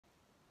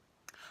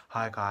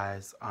Hi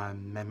guys,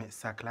 I'm Mehmet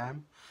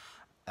Saglam.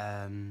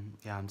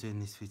 Yeah, I'm doing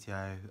this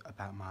video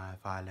about my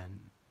violent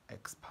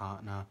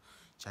ex-partner,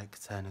 Jake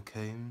Turner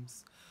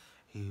Coombs.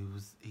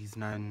 He's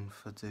known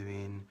for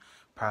doing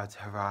Proud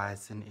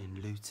Horizon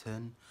in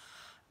Luton.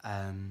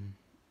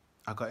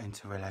 I got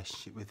into a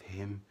relationship with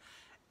him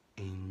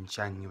in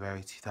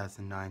January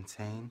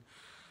 2019.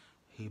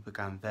 He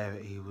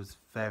was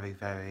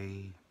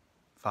very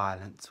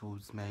violent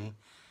towards me.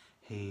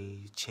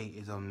 He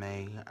cheated on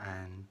me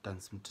and done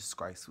some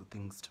disgraceful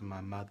things to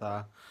my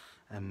mother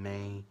and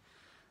me,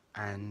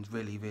 and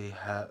really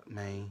hurt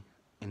me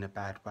in a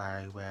bad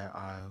way where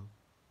I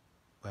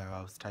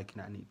was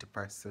taking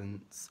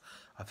antidepressants.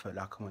 I felt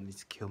like I wanted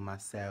to kill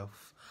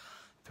myself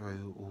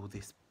through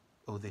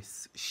all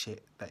this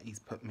shit that he's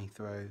put me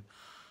through.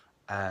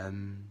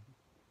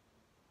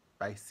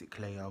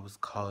 Basically, I was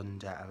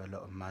conned out of a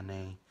lot of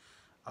money.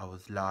 I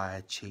was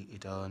lied,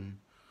 cheated on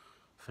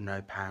for no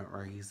apparent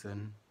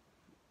reason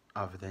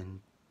other than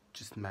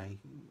just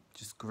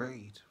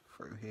greed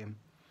through him.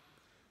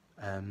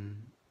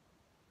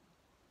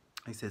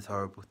 He says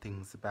horrible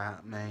things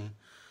about me.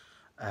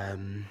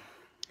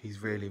 He's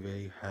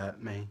really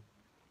hurt me.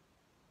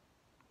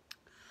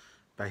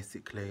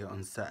 Basically,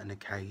 on certain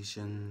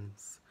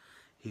occasions,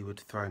 he would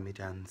throw me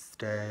down the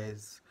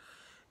stairs.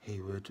 He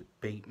would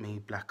beat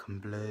me black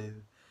and blue,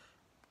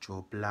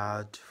 draw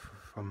blood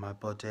from my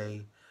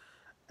body.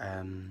 He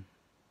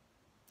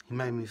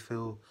made me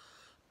feel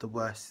the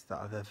worst that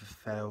I've ever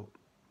felt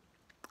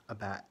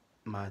about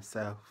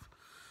myself.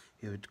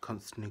 He would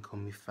constantly call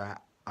me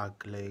fat,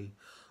 ugly,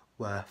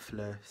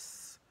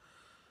 worthless,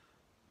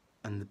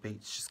 and the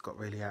beats just got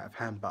really out of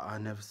hand, but I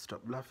never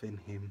stopped loving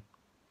him.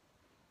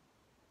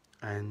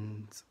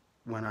 And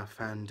when I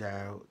found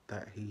out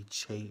that he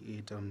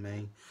cheated on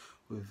me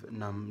with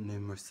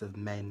numerous of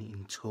men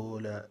in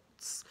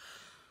toilets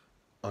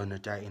on a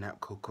dating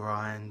app called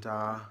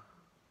Grindr,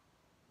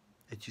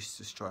 it just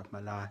destroyed my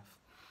life.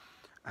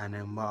 And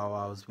then while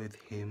I was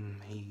with him,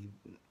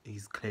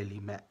 he's clearly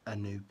met a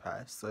new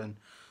person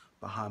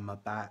behind my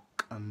back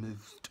and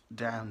moved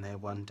down there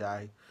one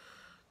day.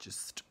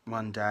 Just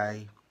one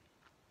day,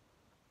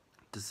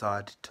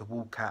 decided to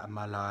walk out of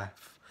my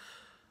life,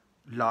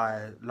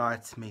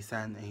 lied to me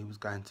saying that he was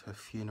going to a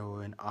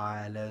funeral in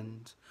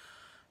Ireland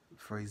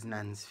for his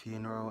nan's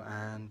funeral,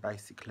 and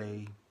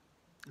basically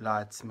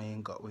lied to me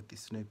and got with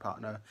this new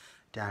partner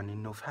down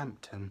in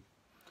Northampton.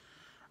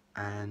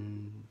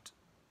 And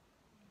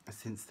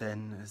since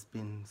then has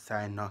been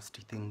saying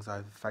nasty things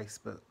over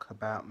Facebook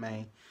about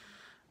me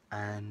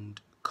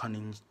and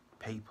conning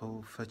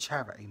people for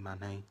charity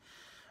money.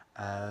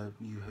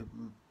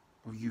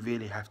 You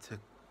really have to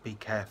be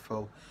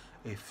careful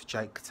if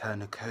Jake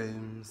Turner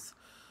Coombs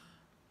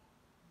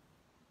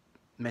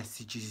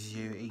messages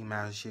you,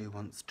 emails you,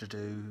 wants to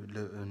do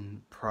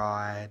Luton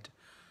Pride,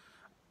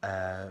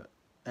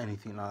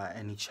 anything like that,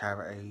 any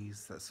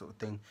charities, that sort of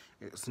thing.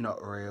 It's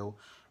not real.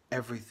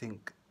 Everything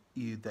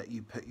that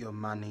you put your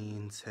money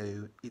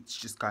into, it's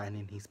just going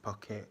in his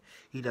pocket.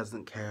 He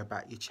doesn't care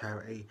about your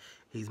charity.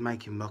 He's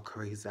making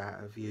mockeries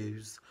out of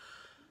yous,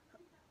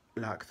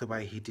 like the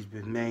way he did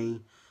with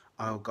me.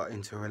 I got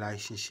into a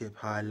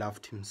relationship. I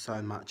loved him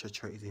so much. I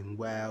treated him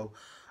well.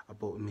 I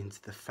brought him into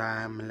the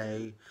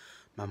family.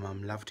 My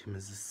mum loved him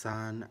as a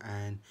son,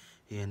 and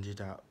he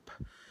ended up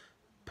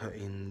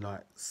putting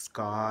like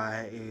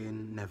Sky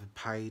in, never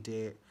paid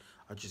it.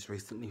 I just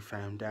recently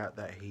found out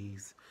that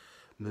he's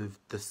moved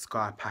the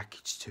Sky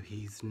package to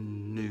his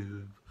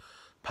new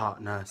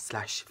partner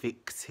 /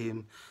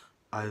 victim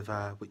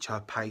over, which I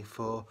pay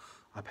for.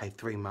 I paid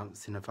 3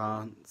 months in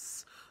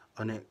advance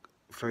on it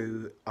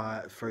through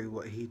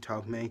what he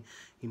told me.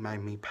 He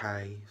made me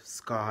pay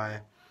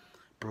Sky,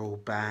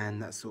 broadband,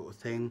 that sort of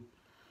thing,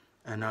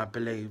 and I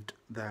believed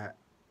that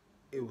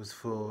it was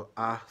for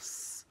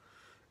us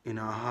in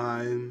our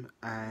home,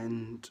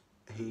 and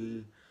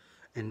he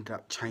ended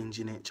up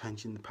changing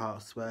the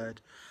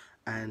password,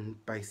 and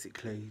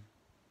basically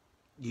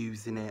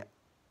using it,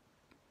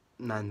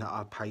 knowing that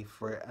I paid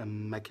for it,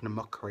 and making a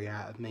mockery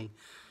out of me.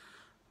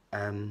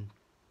 I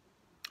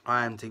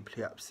am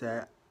deeply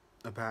upset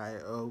about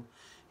it all.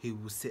 He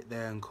will sit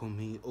there and call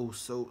me all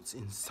sorts,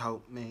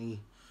 insult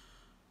me,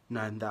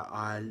 knowing that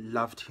I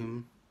loved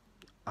him,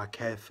 I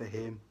cared for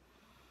him,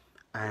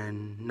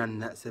 and none of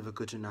that's ever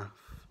good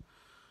enough.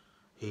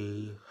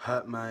 He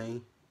hurt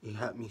me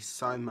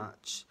so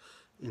much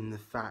in the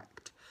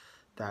fact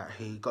that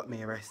he got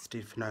me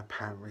arrested for no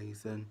apparent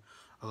reason.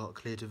 I got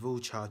cleared of all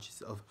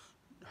charges of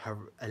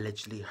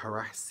allegedly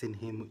harassing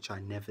him, which I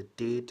never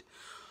did.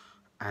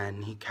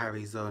 And he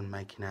carries on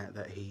making out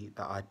that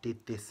I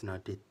did this and I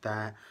did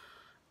that,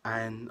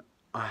 and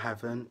I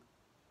haven't.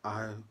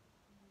 I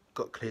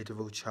got cleared of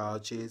all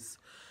charges.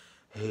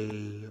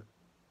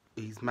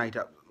 He's made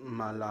up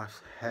my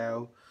life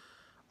hell.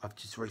 I've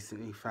just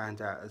recently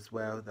found out as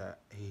well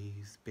that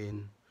he's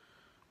been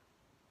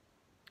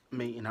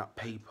meeting up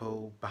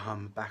people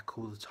behind my back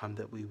all the time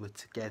that we were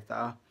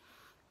together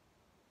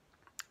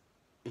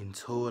in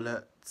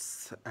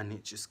toilets, and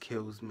it just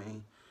kills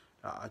me.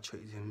 Like, I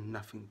treated him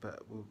nothing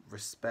but with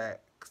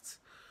respect.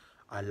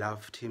 I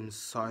loved him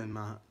so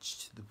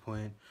much to the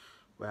point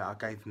where I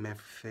gave him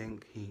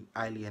everything. He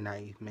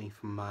alienated me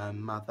from my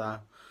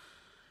mother.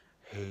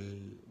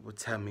 He would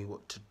tell me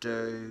what to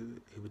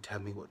do. He would tell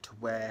me what to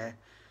wear.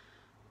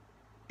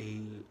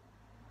 He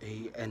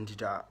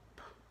ended up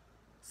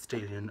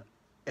stealing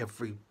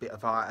every bit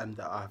of item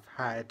that I've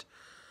had.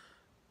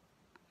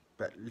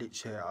 But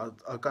literally,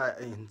 I'll go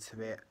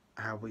into it,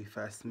 how we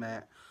first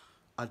met.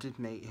 I did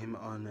meet him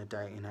on a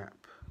dating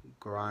app,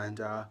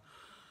 Grindr.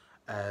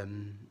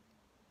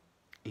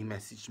 He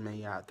messaged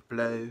me out of the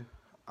blue.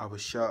 I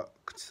was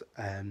shocked.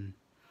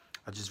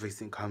 I just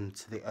recently come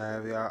to the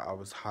area. I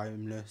was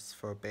homeless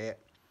for a bit,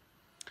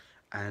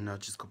 and I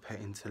just got put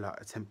into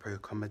like a temporary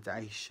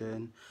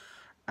accommodation,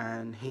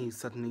 and he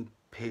suddenly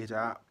appeared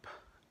up,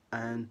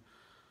 and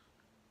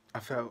I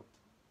felt,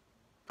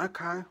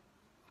 okay,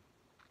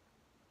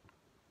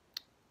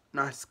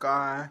 nice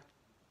guy.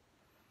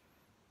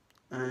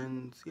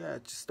 And yeah,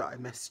 just started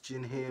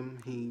messaging him.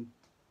 He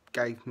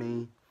gave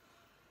me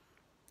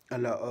a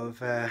lot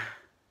of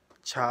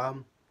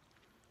charm,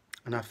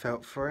 and I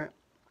felt for it.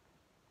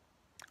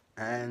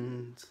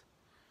 And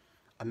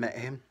I met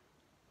him.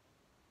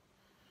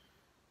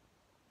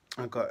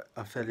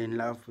 I fell in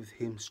love with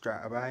him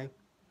straight away,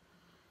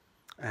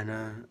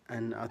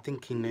 and I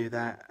think he knew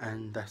that,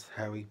 and that's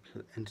how he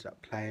ended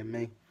up playing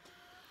me.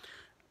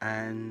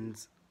 And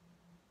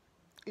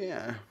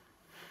yeah,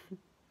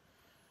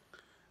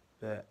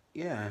 but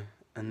yeah,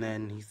 and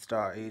then he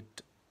started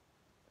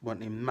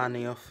wanting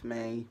money off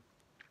me,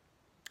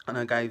 and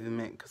I gave him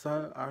it because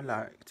I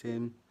liked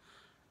him,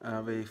 and I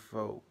really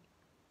thought,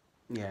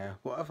 yeah,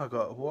 what have I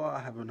got?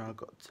 What haven't I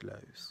got to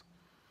lose?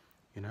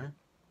 You know?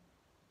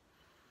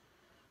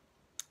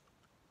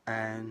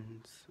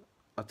 And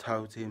I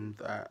told him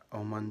that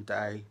on one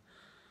day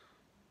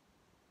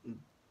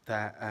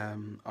that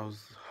I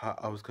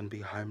was going to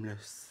be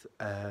homeless.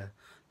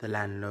 The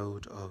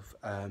landlord of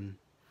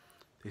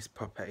this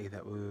property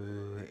that we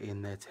were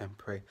in there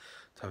temporary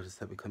told us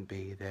that we couldn't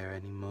be there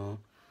anymore,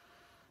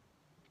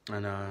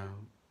 and I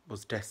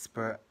was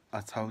desperate. I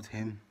told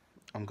him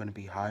I'm going to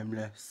be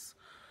homeless.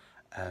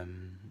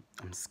 I'm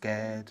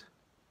scared,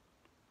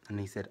 and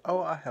he said, "Oh,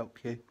 I'll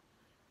help you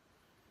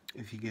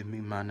if you give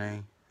me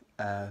money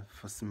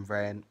for some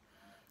rent,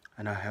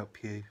 and I'll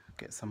help you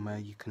get somewhere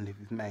you can live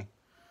with me."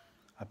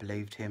 I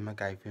believed him. I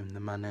gave him the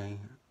money,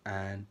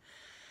 and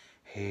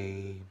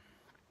he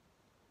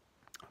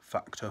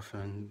fucked off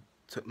and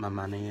took my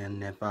money and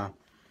never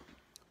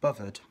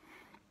bothered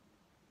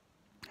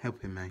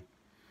helping me.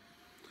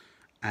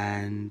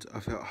 And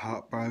I felt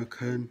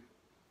heartbroken.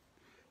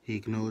 He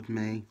ignored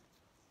me.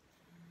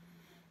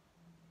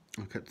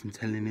 I kept on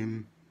telling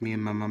him, me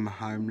and my mum are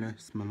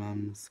homeless. My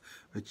mum's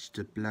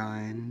registered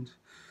blind,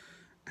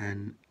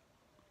 and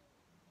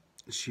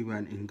she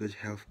weren't in good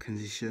health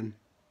condition,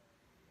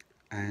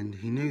 and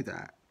he knew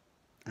that,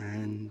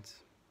 and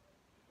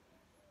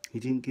he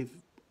didn't give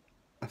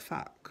a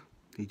fuck.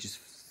 He just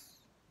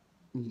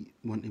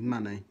wanted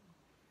money.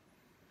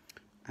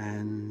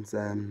 And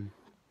it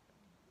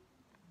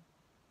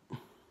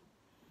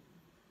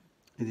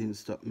didn't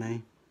stop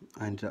me.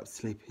 I ended up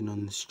sleeping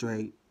on the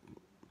street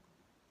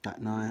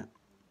that night,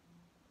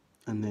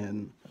 and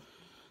then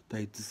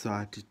they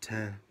decided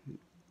to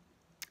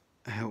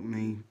help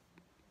me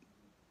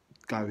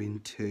go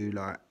into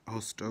like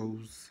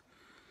hostels,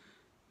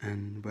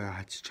 and where I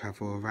had to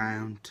travel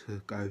around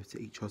to go to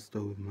each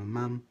hostel with my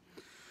mum.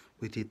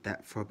 We did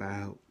that for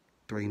about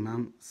 3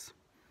 months,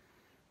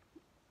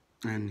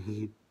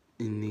 and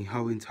in the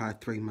whole entire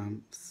 3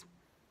 months,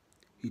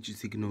 he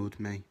just ignored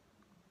me.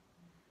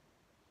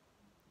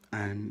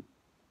 And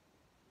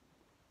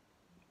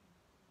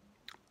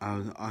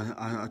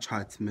I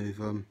tried to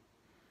move on,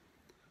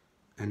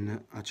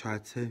 and I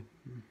tried to,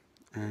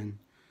 and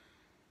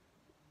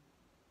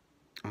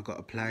I got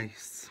a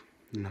place,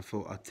 and I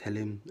thought I'd tell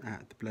him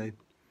out of the blue.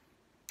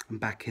 I'm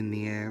back in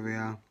the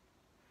area.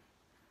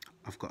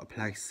 I've got a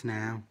place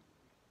now.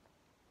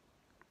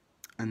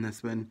 And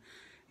that's when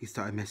he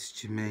started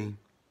messaging me,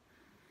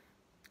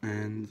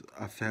 and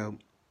I felt,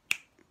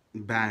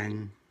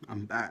 bang,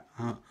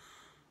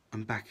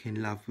 I'm back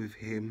in love with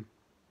him.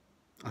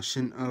 I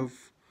shouldn't have,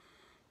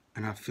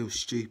 and I feel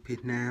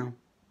stupid now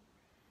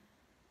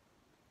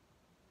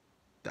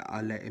that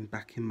I let him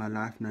back in my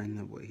life, knowing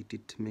that what he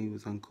did to me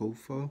was uncalled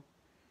for.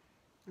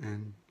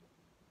 And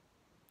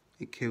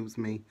it kills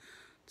me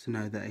to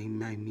know that he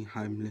made me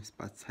homeless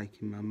by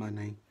taking my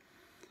money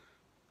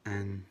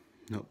and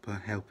not by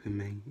helping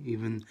me.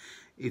 Even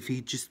if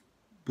he just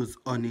was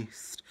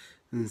honest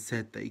and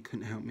said that he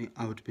couldn't help me,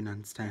 I would have been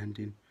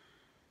understanding.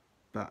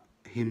 But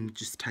him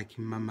just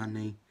taking my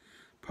money,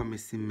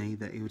 promising me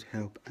that he would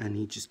help, and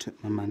he just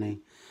took my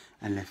money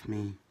and left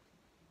me,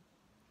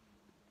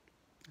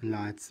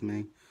 lied to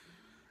me,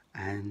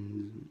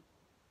 and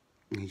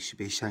he should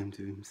be ashamed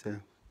of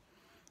himself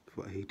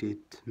for what he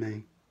did to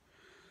me.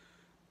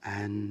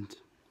 And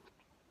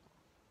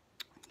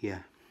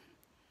yeah,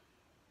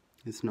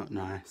 it's not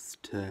nice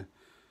to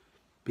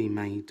be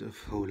made a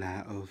fool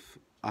out of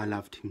I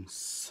loved him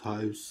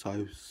so,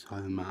 so, so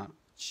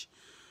much,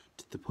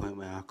 to the point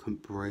where I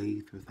couldn't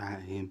breathe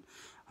without him.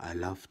 I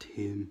loved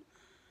him,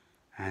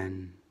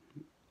 and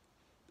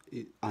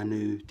I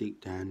knew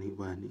deep down he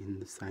weren't in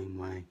the same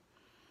way.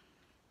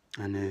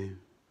 I knew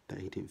that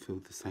he didn't feel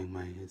the same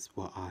way as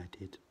what I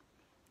did,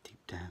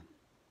 deep down.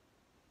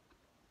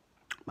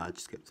 But I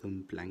just kept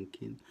on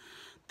blanking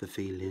the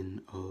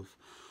feeling of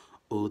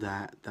all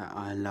that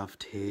I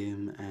loved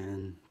him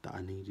and that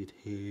I needed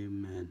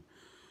him, and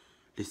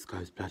this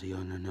goes bloody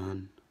on and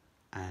on.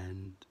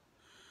 And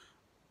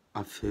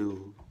I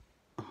feel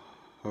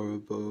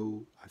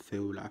horrible. I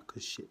feel like a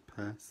shit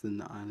person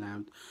that I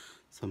allowed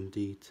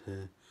somebody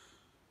to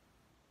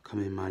come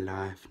in my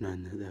life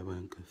knowing that they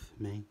weren't good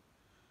for me,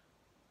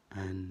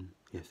 and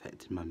it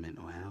affected my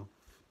mental health,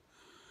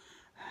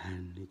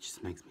 and it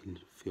just makes me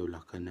feel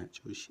like a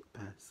natural shit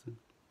person.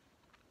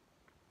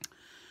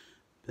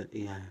 But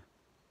yeah,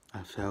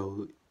 I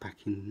fell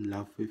back in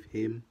love with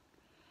him,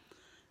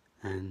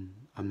 and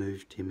I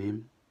moved him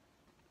in.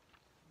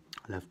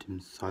 I loved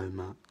him so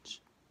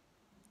much,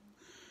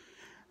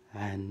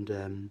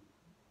 and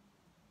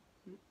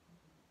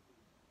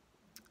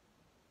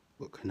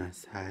what can I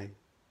say?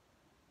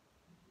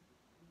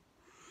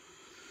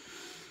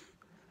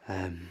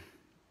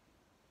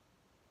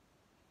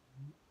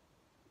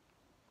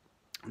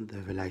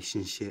 The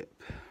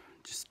relationship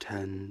just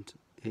turned.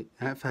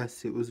 At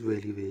first it was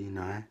really, really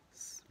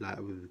nice, like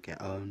we would get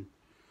on,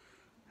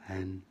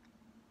 and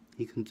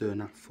he couldn't do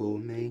enough for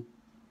me.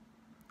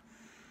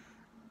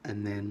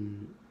 And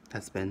then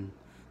that's when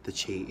the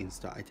cheating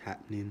started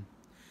happening.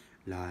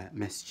 Like,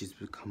 messages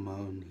would come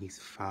on his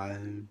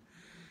phone.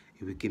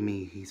 He would give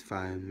me his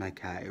phone,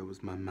 make out it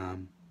was my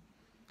mum,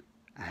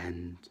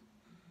 and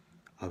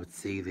I would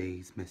see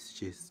these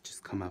messages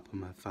just come up on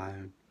my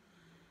phone,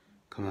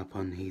 come up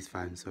on his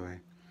phone, sorry.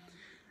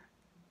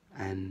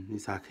 And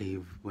it's like he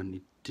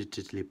wanted to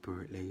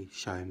deliberately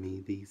show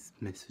me these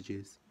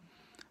messages,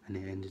 and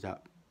it ended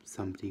up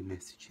somebody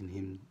messaging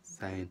him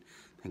saying,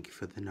 "Thank you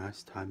for the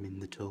nice time in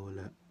the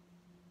toilet."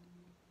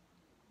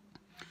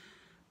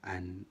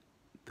 And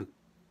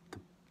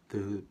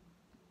the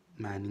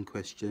man in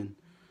question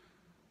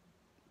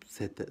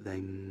said that they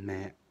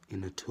met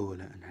in a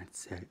toilet and had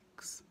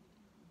sex,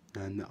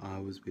 and that I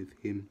was with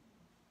him.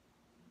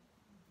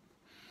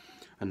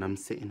 And I'm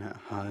sitting at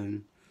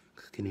home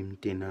cooking him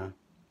dinner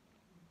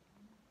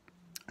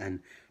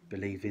and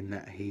believing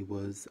that he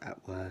was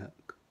at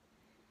work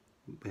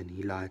when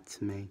he lied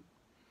to me.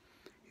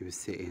 He was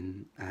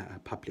sitting at a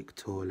public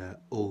toilet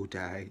all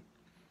day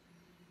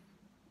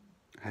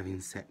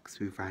having sex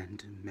with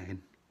random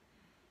men,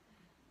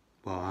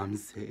 while I'm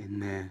sitting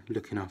there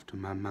looking after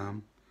my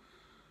mum,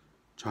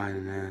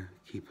 trying to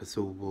keep us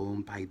all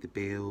warm, pay the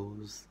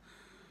bills,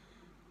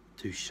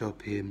 do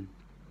shopping,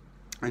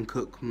 and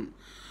cook him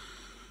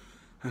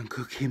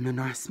a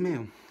nice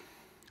meal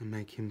and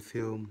make him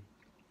feel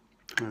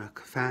like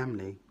a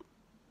family.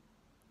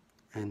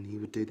 And he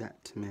would do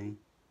that to me,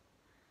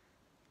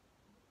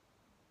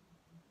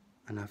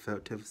 and I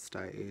felt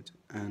devastated,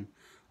 and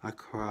I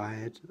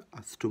cried.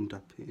 I stormed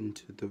up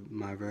into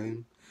my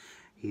room.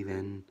 He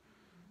then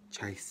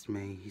chased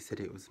me. He said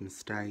it was a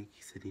mistake.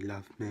 He said he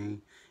loved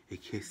me. He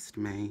kissed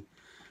me,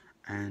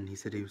 and he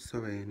said he was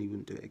sorry and he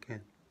wouldn't do it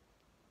again.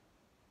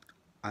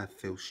 I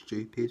feel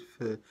stupid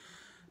for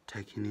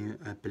taking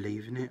it,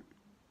 believing it.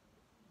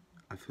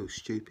 I feel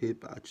stupid,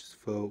 but I just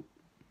thought,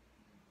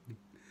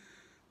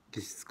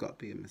 this has got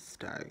to be a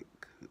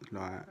mistake.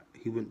 Like,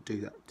 he wouldn't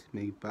do that to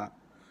me, but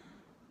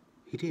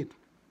he did.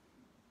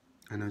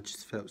 And I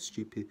just felt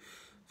stupid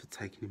for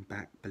taking him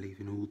back,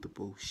 believing all the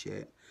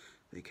bullshit.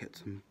 They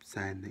kept on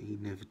saying that he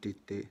never did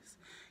this.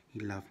 He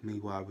loved me,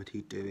 why would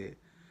he do it?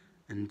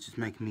 And just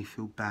making me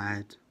feel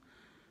bad.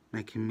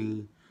 Making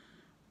me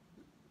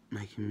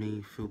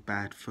feel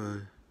bad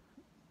for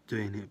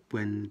doing it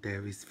when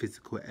there is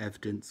physical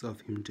evidence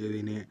of him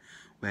doing it,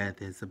 where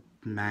there's a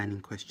man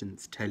in question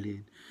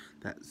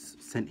that's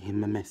sent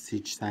him a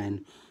message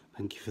saying,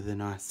 "Thank you for the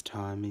nice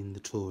time in the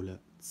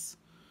toilets,"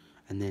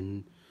 and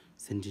then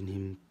sending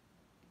him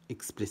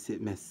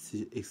explicit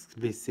messages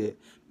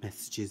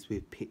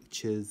with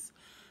pictures,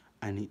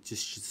 and it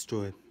just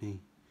destroyed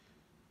me.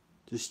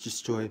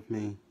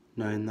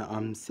 Knowing that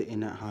I'm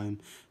sitting at home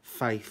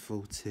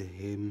faithful to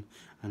him,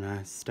 and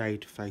I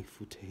stayed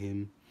faithful to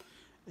him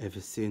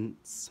ever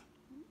since,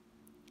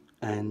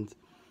 and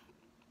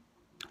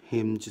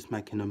him just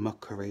making a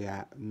mockery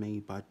out of me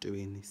by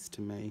doing this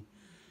to me.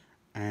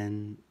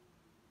 And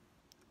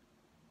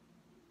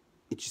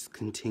it just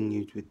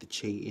continued with the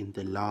cheating,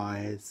 the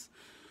lies,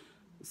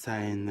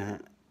 saying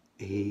that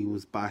he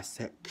was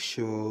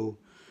bisexual,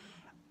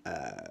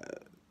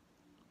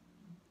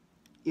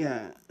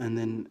 yeah. And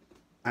then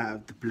out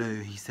of the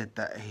blue he said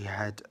that he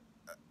had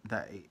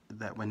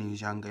that when he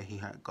was younger he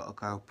had got a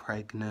girl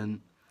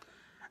pregnant,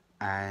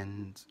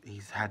 and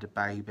he's had a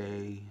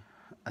baby,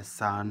 a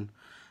son,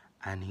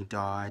 and he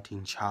died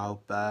in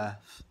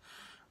childbirth.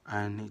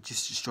 And it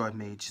just destroyed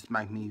me. It just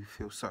made me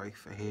feel sorry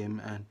for him,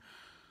 and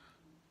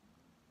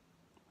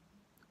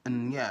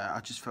And yeah,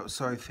 I just felt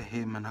sorry for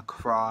him and I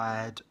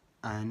cried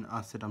and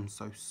I said I'm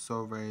so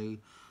sorry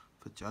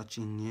for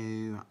judging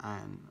you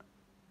and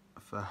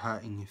for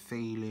hurting your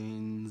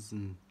feelings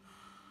and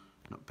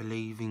not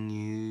believing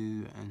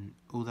you and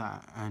all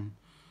that. And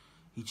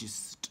he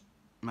just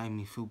made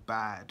me feel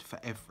bad for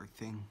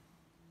everything.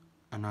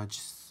 And I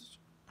just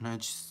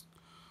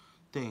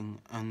think,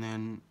 and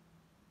then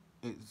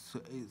it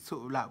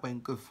sort of like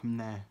went good from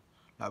there.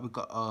 Like we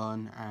got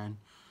on and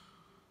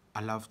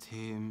I loved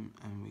him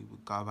and we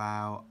would go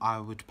out. I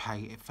would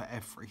pay it for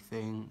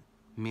everything.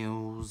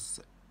 Meals.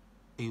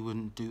 He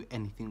wouldn't do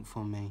anything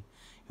for me.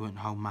 He wouldn't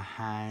hold my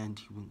hand.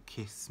 He wouldn't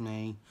kiss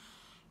me.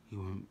 He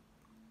wouldn't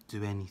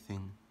do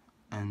anything.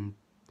 And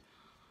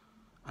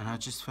I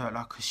just felt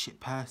like a shit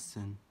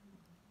person.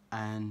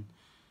 And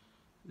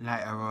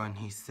later on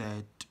he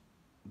said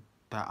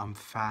that I'm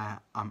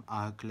fat, I'm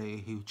ugly.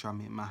 He would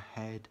drum it in my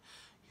head.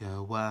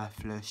 You're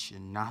worthless, you're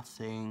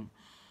nothing.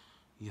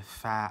 You're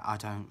fat, I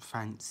don't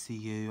fancy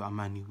you. I'm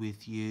only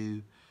with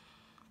you.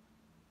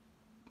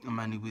 I'm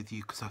only with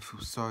you because I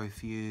feel sorry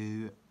for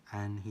you.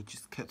 And he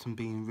just kept on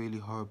being really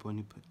horrible and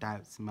he put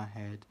doubts in my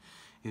head.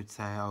 He would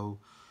say, oh,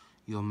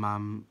 your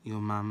mum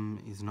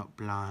is not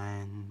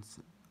blind.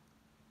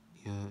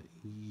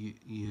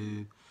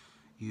 You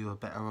are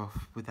better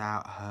off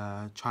without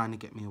her. Trying to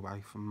get me away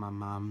from my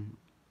mum.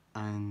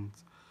 And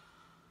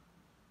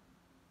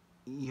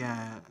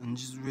yeah, and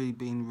just really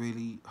being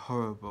really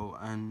horrible.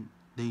 And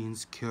the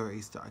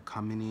insecurities started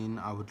coming in.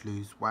 I would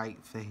lose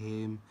weight for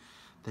him.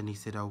 Then he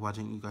said, oh, why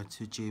don't you go to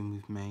the gym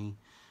with me?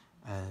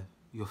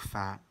 You're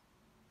fat.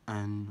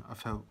 And I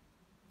felt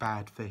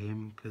bad for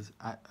him because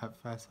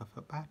at first I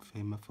felt bad for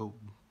him. I thought,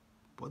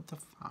 what the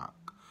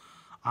fuck?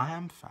 I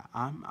am fat,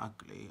 I'm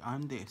ugly,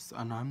 I'm this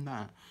and I'm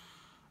that.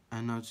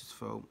 And I just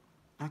thought,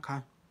 okay,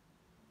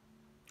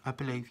 I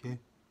believe you.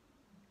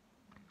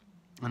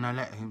 And I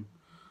let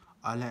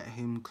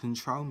him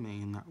control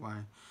me in that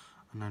way.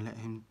 And I let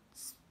him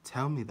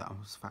tell me that I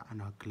was fat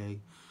and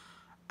ugly.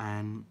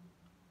 And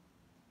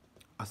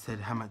I said,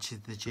 how much is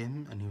the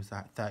gym? And he was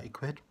like, 30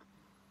 quid.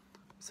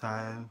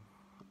 So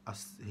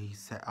he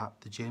set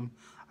up the gym.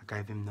 I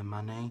gave him the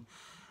money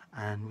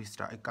and we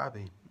started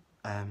going.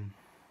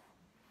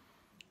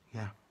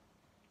 Yeah.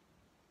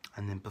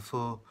 And then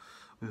before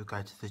we would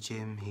go to the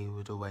gym, he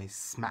would always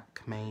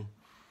smack me,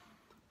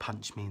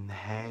 punch me in the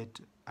head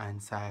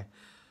and say,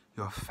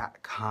 you're a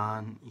fat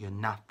cunt, you're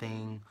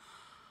nothing,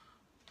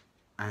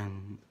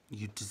 and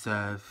you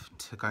deserve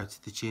to go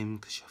to the gym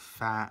because you're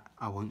fat,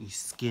 I want you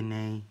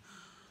skinny,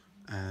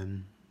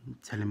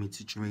 telling me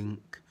to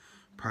drink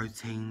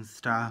protein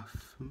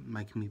stuff,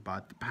 making me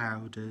buy the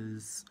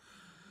powders,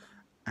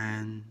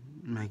 and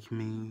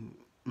making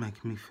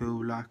me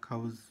feel like I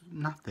was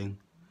nothing.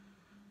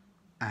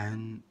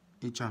 And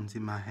it jumped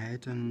in my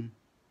head and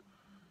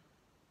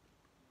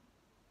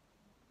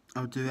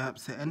I'll do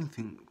absolutely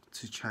anything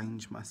to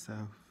change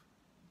myself.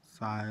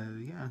 So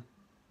yeah.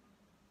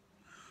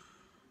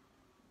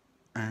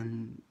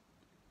 And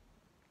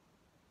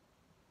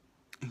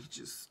he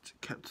just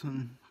kept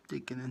on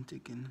digging and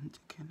digging and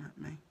digging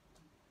at me.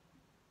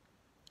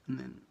 And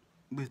then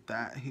with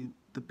that,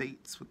 the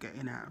beats were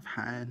getting out of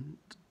hand,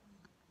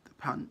 the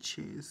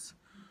punches,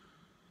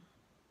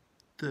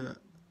 the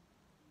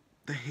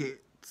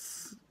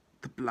hits,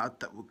 the blood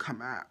that would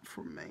come out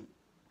from me.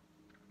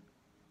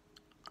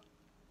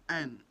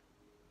 And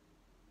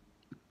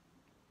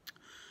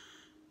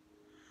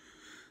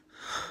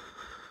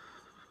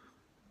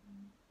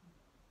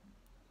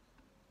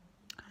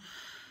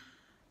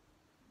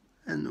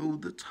all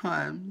the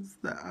times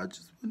that I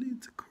just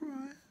wanted to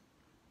cry.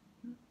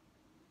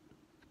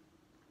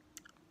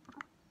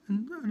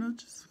 And I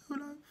just feel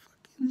like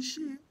fucking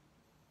shit.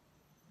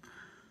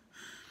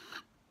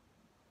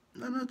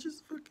 And I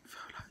just fucking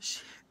felt like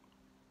shit.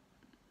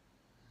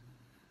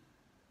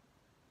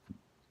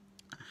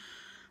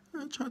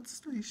 And I tried to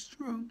stay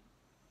strong.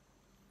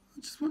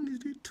 I just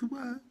wanted it to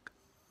work.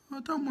 I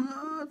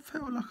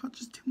felt like I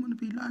just didn't want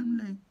to be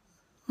lonely.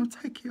 I'll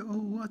take it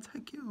all, I'll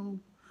take it all.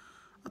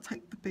 I'll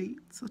take the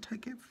beats, I'll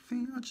take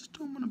everything. I just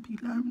don't want to be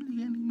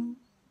lonely anymore.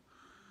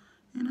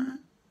 You know?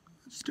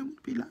 I just don't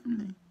want to be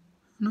lonely.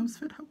 And I was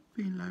fed up with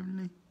being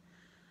lonely.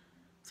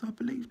 So I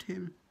believed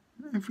him.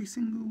 Every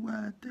single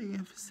word that he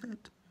ever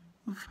said.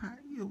 You're fat,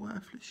 you're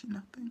worthless, you're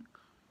nothing.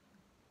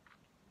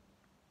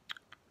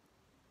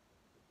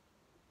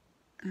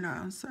 And like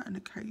on certain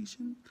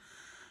occasions,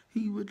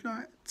 he would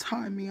like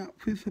tie me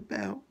up with a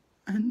belt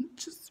and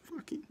just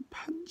fucking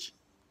punch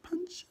at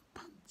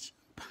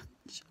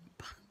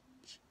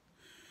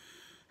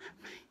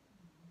me.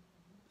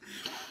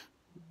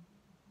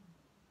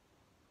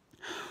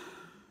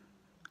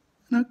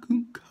 And I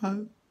couldn't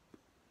cope.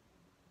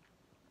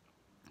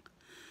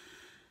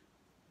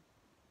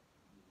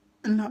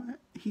 And like,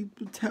 he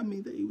would tell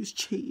me that he was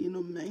cheating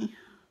on me.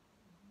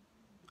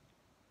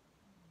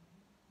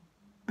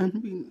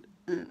 And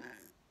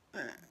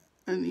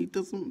he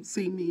doesn't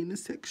see me in a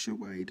sexual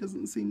way, he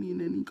doesn't see me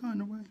in any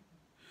kind of way.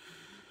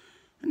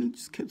 And he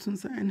just kept on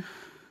saying,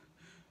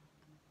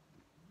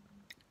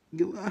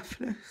 you're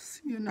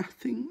worthless, you're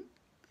nothing,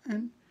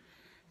 and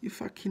you're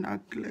fucking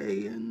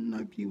ugly, and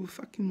nobody will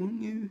fucking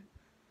want you.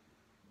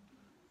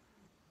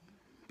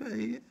 But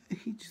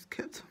he just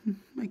kept on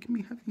making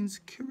me have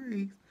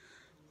insecurities.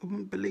 I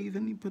wouldn't believe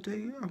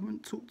anybody, I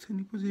wouldn't talk to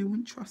anybody, I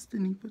wouldn't trust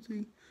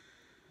anybody.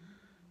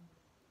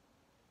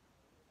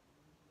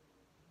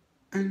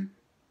 And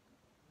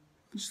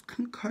I just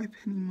couldn't cope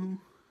anymore.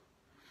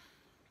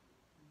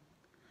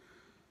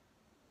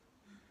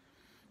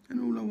 And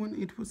all I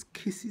wanted was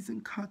kisses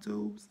and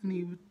cuddles, and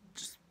he would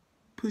just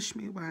push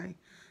me away.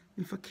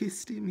 If I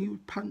kissed him, he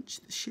would punch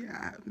the shit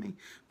out of me.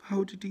 If I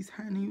holded his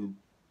hand, he would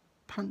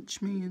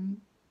punch me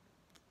and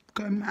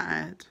go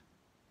mad.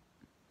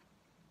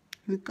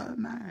 He would go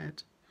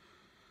mad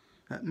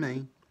at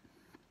me.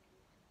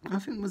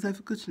 Nothing was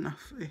ever good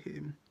enough for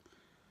him.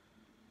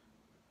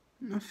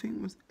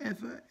 Nothing was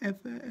ever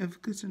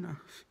good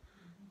enough.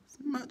 As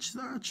much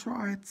as I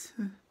tried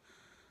to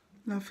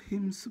love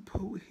him,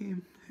 support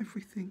him,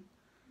 everything,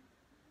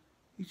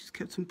 he just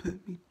kept on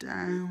putting me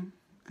down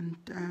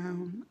and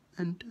down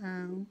and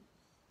down,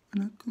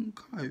 and I couldn't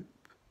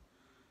cope.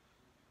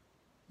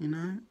 You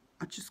know,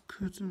 I just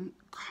couldn't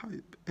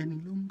cope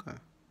any longer.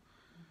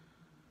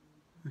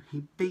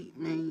 He beat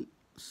me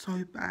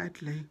so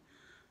badly,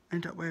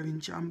 ended up wearing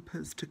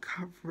jumpers to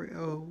cover it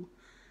all,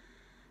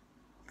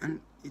 and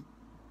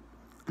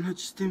I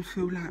just didn't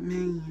feel like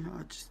me.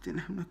 I just didn't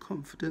have no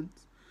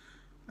confidence.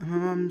 And my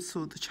mum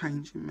saw the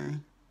change in me,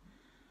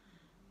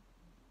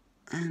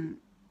 and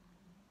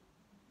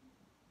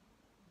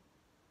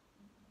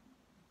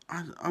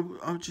I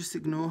would just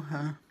ignore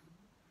her.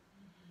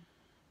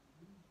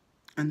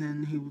 And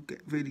then he would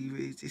get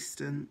really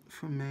distant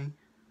from me,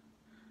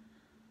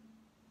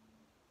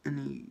 and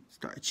he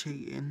started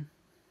cheating.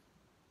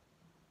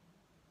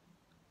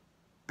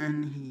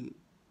 And he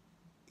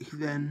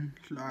then,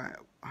 like,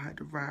 I had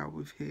a row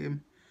with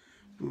him.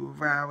 We were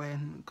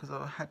rowing because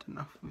I had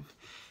enough of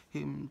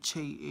him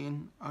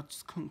cheating. I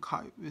just couldn't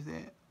cope with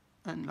it,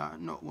 and like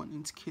not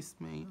wanting to kiss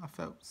me. I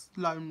felt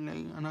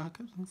lonely, and I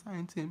kept on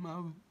saying to him,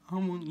 I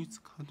want you to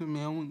cuddle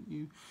me, I want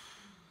you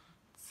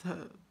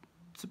to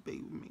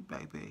be with me,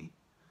 baby.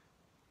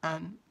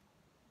 And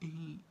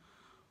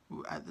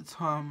at the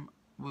time,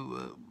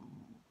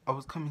 I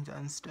was coming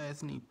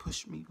downstairs, and he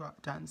pushed me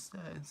right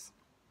downstairs,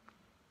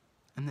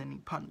 and then he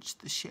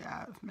punched the shit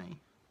out of me.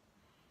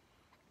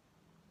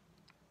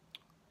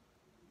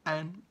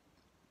 And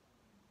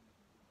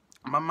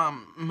my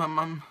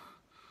mum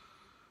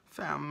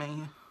found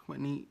me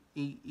when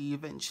he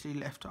eventually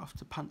left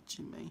after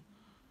punching me.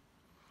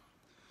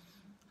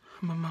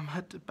 My mum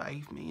had to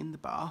bathe me in the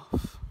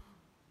bath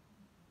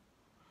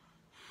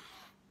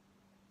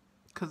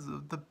because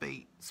of the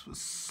beats was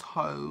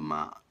so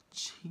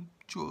much. He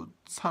drew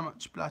so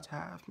much blood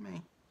out of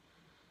me.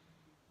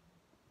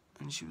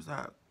 And she was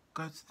like,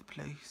 go to the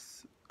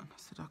police. And I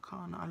said, I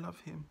can't, I love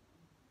him.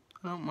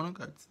 I don't want to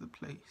go to the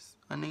police.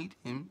 I need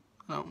him.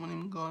 I don't want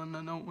him gone.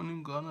 I don't want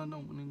him gone. I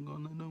don't want him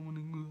gone. I don't want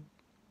him gone.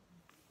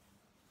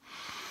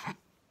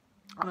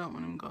 I don't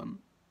want him gone.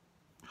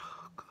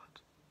 Oh,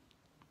 God.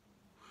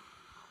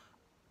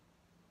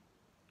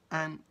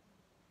 And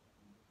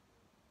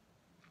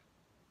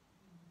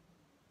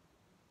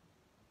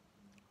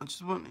I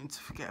just wanted to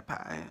forget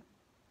about it.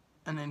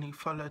 And then he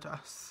followed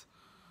us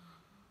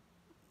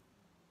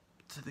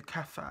to a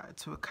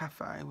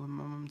cafe where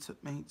my mum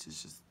took me to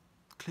just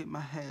clean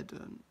my head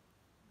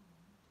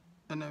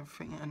and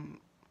everything, and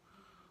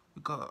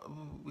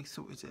we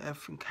sorted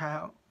everything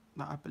out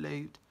that I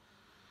believed,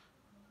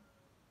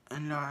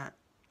 and like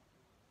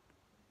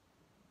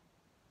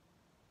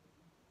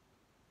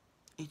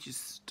he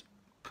just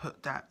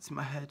put that to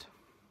my head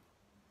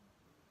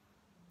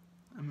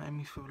and made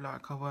me feel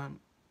like I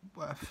weren't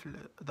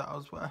worthless, that I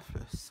was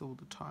worthless all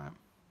the time.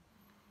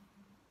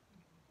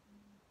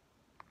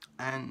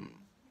 And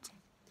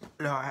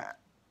like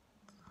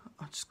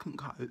I just couldn't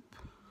cope.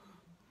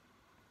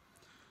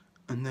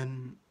 And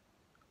then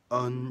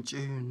on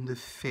June the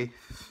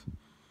 5th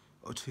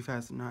of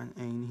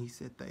 2019, he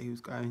said that he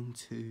was going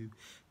to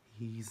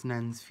his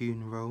nan's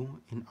funeral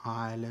in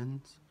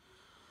Ireland,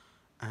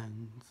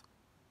 and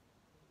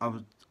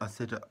I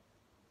said,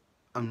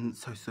 I'm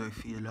so sorry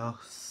for your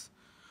loss,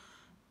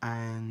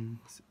 and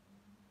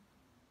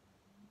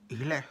he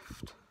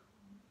left.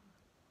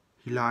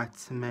 He lied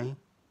to me.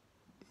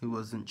 It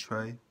wasn't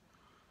true.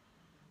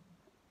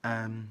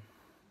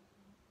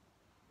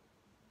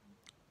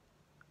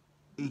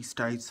 He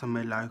stayed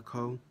somewhere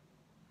local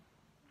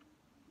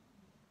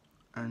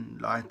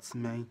and lied to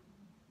me.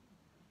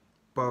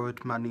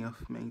 Borrowed money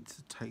off me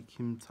to take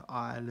him to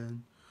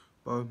Ireland.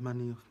 Borrowed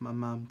money off my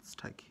mum to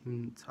take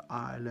him to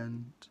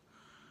Ireland.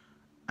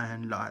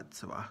 And lied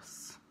to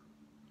us.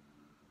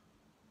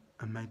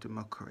 And made a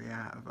mockery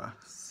out of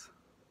us.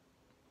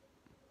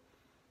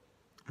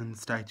 And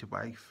stayed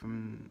away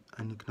from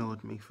and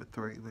ignored me for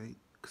 3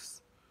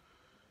 weeks.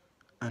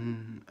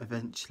 And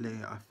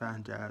eventually I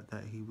found out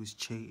that he was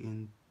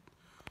cheating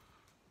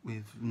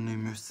with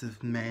numerous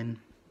of men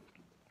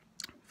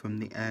from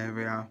the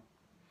area,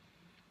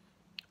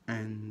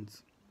 and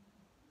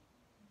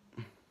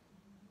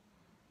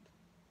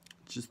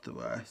just the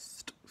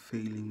worst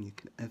feeling you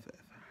can ever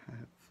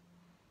have.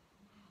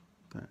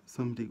 That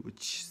somebody would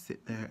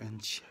sit there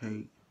and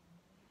cheat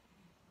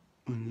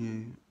on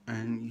you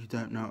and you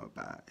don't know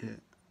about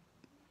it.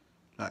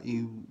 Like,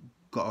 you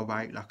gotta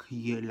wait like a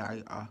year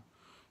later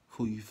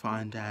before you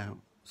find out,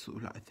 sort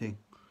of like a thing.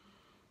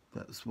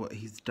 That's what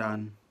he's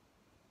done.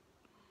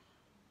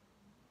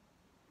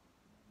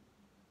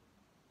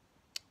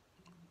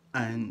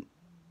 And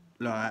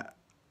like,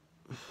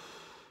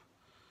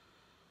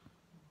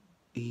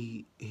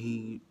 he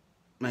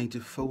made a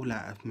fool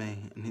out of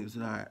me, and it was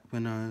like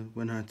when I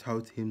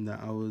told him that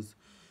I was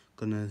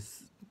gonna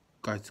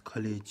go to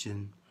college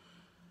and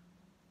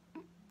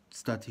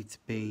study to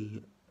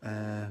be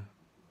try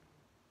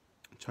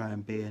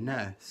and be a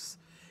nurse.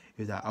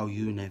 He was like, oh,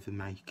 you never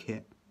make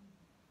it.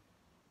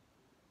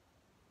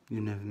 You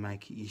never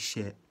make it, you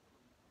shit.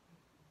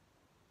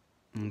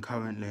 And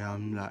currently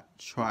I'm like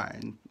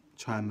trying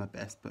my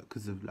best, but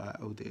because of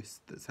like all this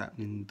that's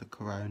happening, the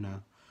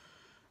corona,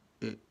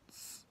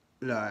 it's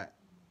like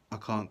I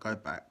can't go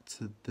back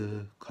to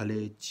the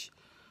college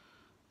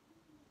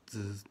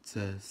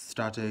to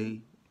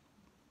study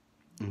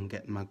and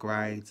get my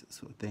grades, that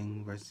sort of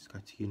thing, whereas to go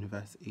to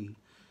university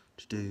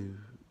to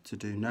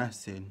do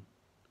nursing.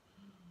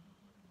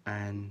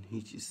 And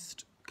he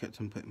just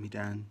kept on putting me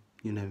down,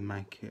 you never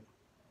make it.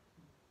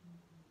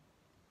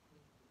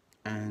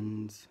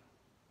 And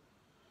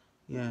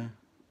yeah,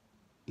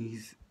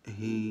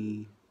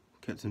 he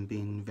kept on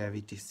being very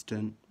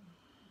distant,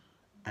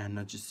 and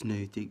I just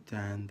knew deep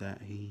down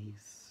that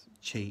he's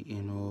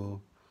cheating or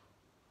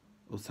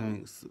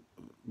something's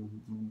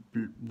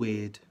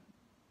weird.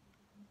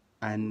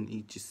 And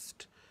he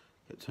just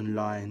kept on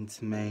lying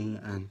to me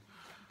and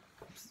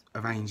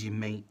arranging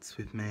meets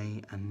with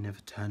me and never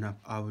turn up.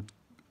 I would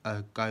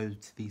go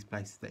to these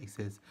places that he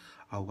says,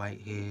 I'll wait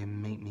here,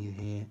 meet me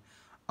here.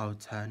 I would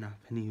turn up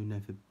and he would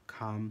never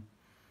come.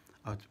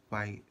 I'd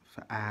wait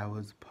for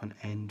hours upon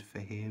end for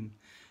him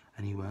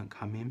and he weren't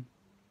coming.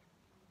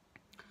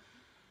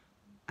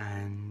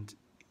 And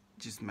it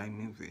just made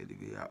me really,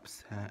 really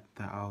upset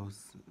that I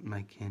was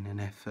making an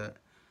effort.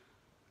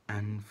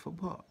 And for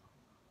what?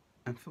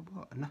 And for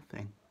what?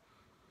 Nothing.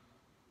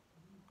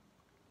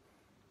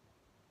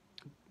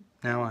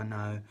 Now I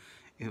know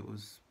it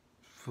was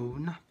for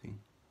nothing.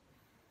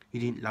 He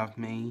didn't love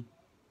me.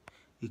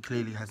 He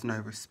clearly has no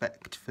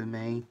respect for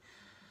me.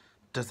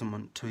 Doesn't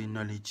want to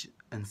acknowledge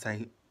and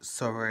say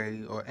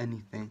sorry or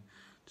anything.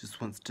 Just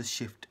wants to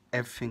shift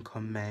everything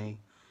on me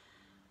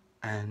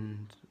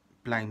and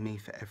blame me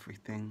for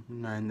everything,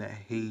 knowing that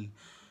he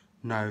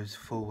knows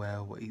full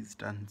well what he's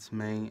done to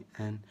me,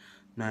 and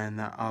knowing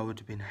that I would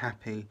have been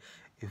happy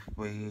if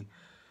we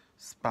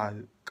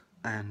spoke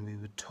and we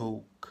would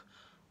talk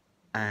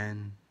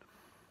and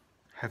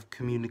have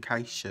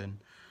communication,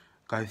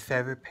 go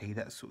therapy,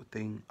 that sort of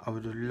thing. I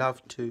would have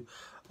loved to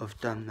have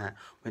done that.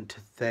 Went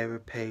to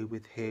therapy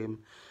with him,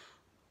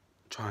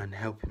 try and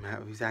help him out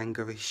with his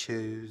anger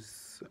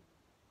issues,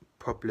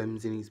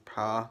 problems in his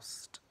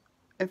past,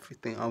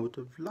 everything. I would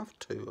have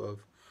loved to have.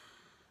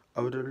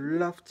 I would have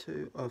loved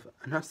to have,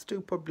 and I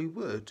still probably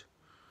would.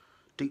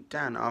 Deep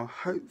down,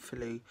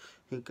 hopefully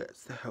he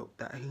gets the help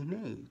that he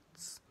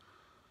needs.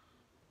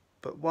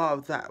 But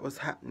while that was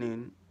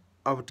happening,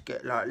 I would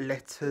get like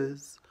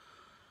letters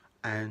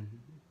and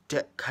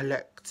debt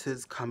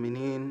collectors coming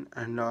in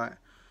and like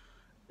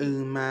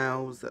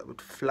emails that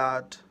would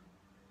flood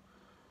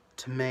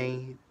to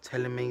me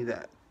telling me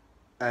that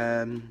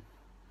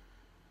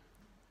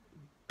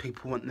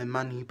people want their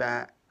money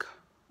back.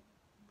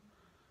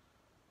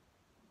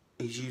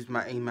 He's used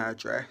my email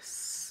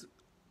address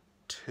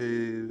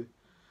to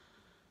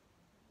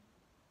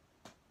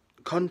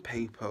con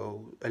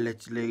people.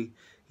 Allegedly,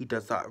 he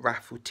does like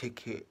raffle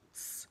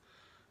tickets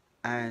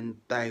and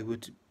they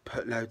would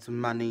put loads of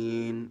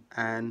money in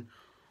and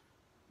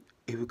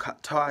he would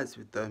cut ties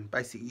with them.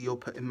 Basically, you're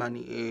putting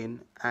money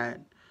in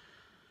and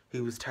he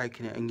was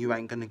taking it, and you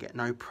ain't gonna get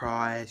no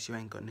prize, you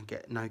ain't gonna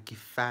get no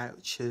gift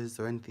vouchers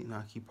or anything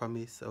like he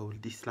promised, or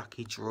this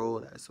lucky draw,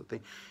 that sort of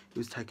thing. He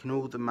was taking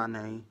all the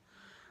money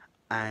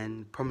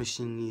and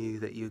promising you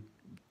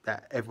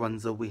that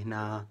everyone's a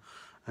winner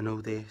and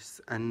all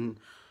this, and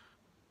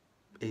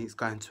it's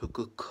going to a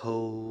good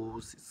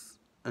cause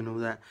and all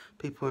that.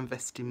 People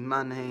investing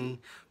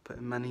money,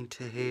 putting money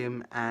to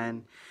him,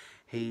 and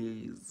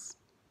he's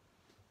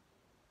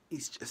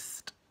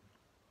just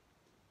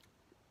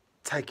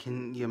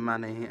taking your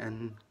money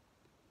and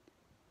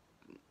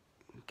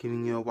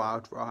giving you a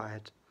wild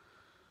ride.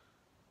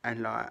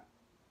 And like,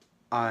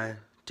 I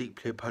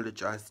deeply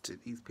apologised to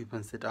these people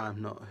and said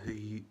I'm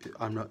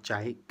not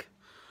Jake,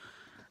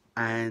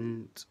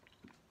 and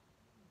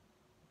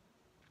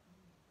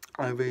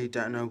I really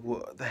don't know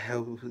what the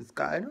hell was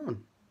going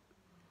on.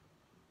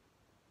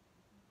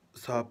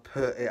 So I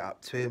put it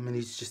up to him and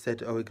he's just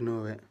said, oh,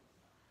 ignore it,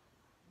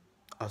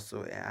 I'll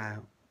sort it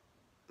out.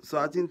 So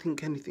I didn't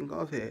think anything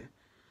of it.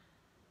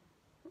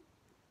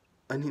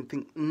 I didn't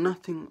think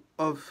nothing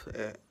of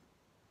it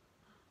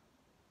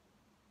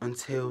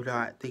until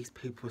like these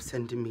people were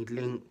sending me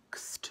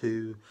links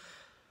to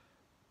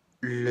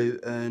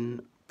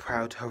Luton,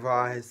 Proud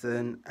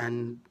Horizon,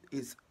 and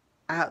it's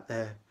out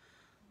there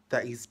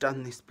that he's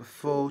done this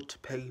before to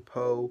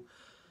people.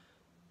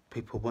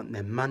 People want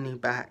their money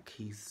back.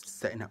 He's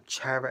setting up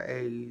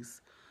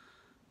charities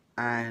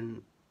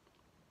and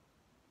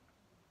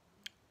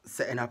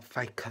setting up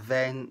fake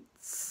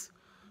events.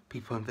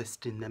 People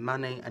investing their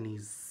money and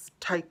he's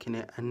taking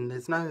it, and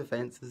there's no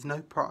events, there's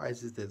no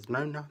prizes, there's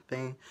no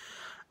nothing,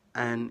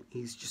 and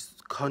he's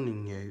just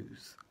conning you.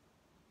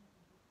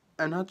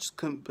 And I just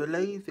couldn't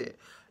believe it.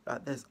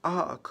 Like, there's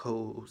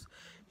articles.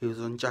 He was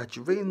on Judge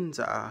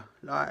Rinder.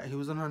 Like, he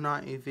was on an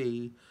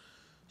ITV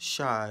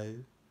show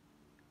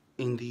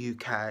in the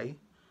UK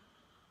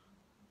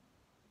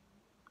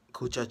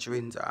called Judge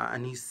Rinder,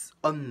 and he's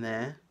on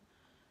there,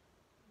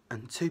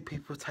 and 2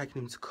 people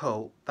taking him to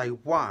court. They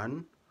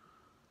won,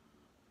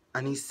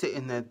 and he's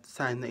sitting there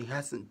saying that he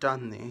hasn't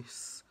done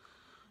this.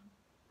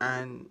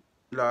 And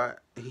like,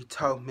 he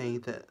told me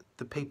that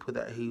the people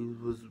that he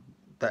was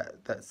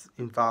that's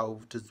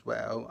involved as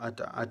well.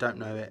 I don't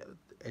know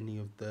any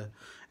of the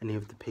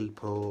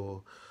people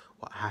or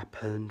what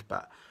happened,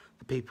 but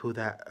the people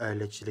that are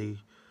allegedly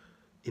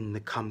in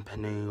the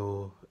company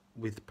or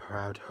with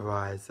Proud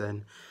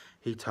Horizon,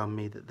 he told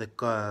me that the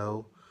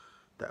girl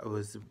that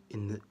was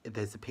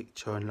there's a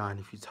picture online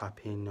if you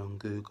type in on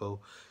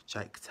Google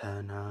Jake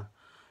Turner,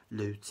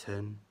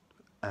 Luton,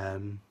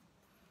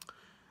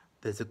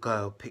 there's a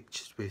girl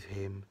pictured with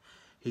him.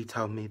 He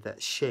told me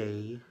that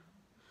she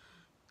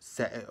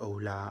set it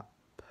all up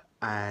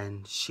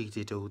and she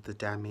did all the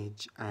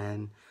damage,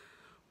 and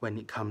when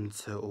it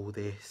comes to all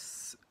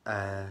this,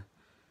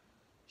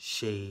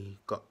 she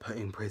got put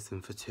in prison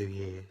for 2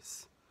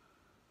 years.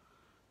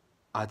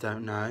 I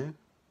don't know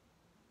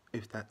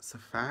if that's a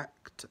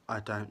fact, I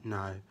don't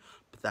know,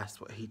 but that's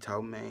what he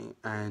told me,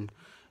 and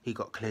he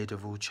got cleared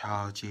of all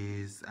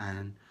charges,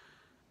 and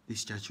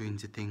this Judge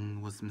Rinder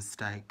thing was a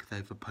mistake.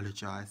 They've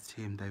apologised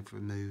to him, they've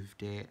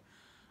removed it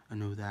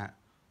and all that,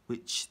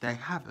 which they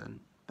haven't.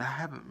 They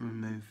haven't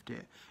removed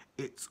it.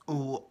 It's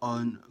all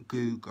on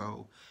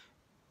Google.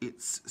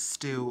 It's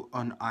still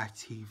on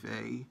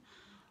ITV.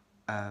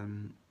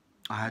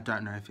 I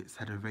don't know if it's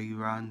had a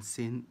rerun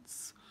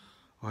since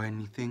or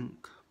anything,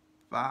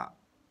 but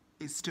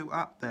it's still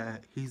up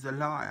there. He's a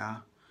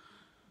liar.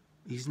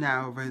 He's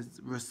now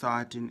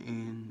residing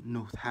in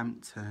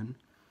Northampton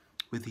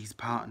with his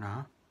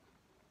partner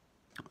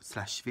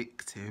 /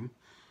 victim,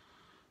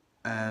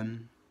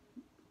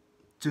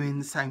 doing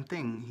the same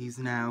thing. He's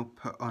now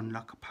put on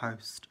like a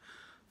post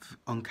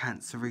on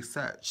Cancer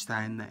Research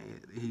saying that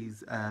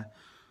he's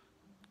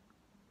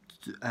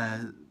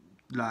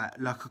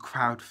like a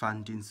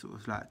crowdfunding sort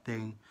of like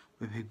thing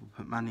where people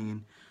put money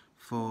in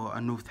for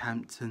a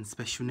Northampton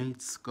special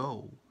needs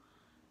school.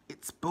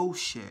 It's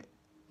bullshit.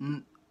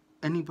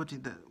 Anybody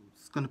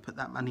that's going to put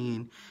that money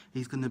in,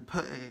 he's going to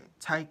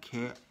take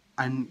it,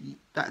 and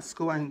that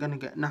school ain't going to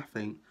get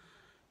nothing.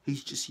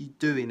 He's just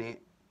doing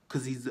it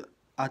because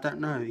I don't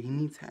know, he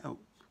needs help.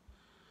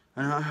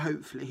 And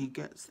hopefully he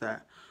gets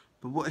that.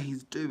 But what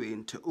he's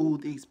doing to all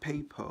these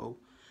people,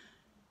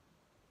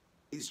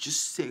 it's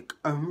just sick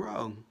and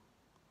wrong.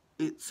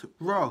 It's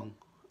wrong.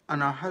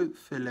 And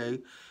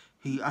hopefully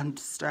he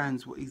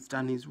understands what he's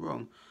done is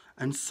wrong.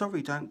 And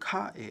sorry don't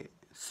cut it.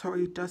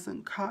 Sorry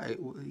doesn't cut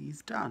it, what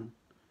he's done.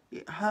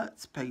 It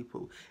hurts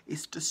people.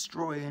 It's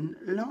destroying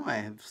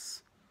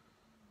lives.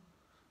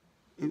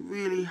 It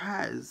really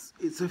has.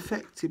 It's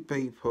affected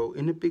people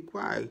in a big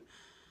way.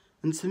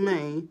 And to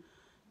me,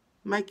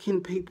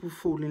 making people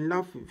fall in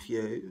love with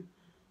you,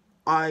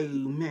 i.e.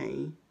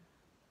 me,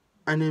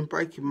 and then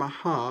breaking my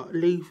heart,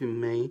 leaving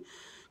me,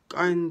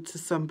 going to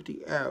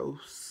somebody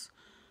else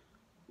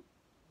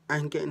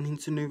and getting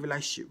into a new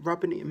relationship,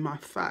 rubbing it in my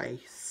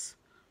face,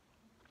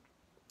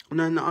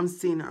 knowing that I'm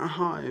sitting at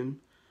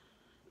home,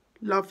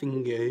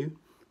 loving you,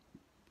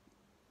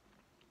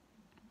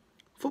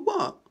 for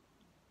what?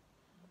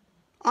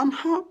 I'm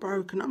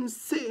heartbroken. I'm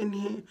sitting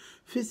here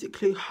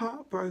physically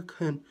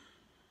heartbroken,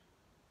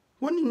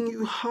 wanting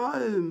you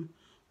home,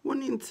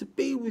 wanting to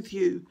be with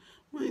you,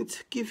 wanting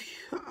to give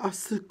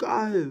us a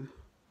go.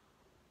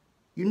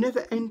 You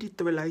never ended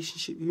the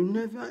relationship. You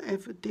never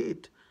ever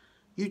did.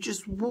 You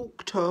just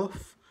walked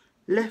off,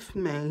 left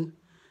me,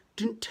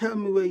 didn't tell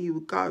me where you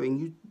were going.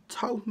 You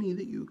told me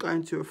that you were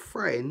going to a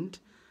friend,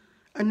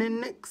 and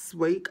then next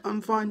week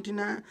I'm finding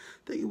out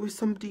that you're with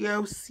somebody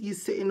else. You're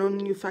sitting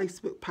on your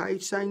Facebook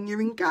page saying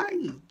you're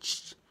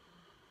engaged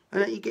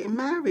and that you're getting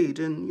married,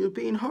 and you're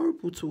being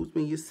horrible towards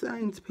me. You're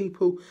saying to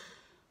people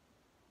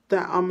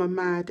that I'm a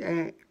mad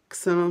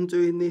ex and I'm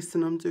doing this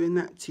and I'm doing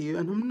that to you,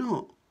 and I'm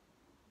not.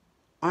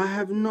 I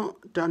have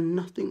not done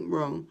nothing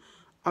wrong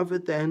other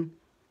than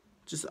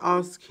just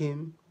ask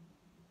him,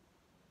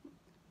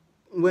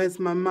 where's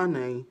my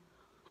money?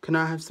 Can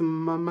I have some of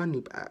my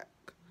money back?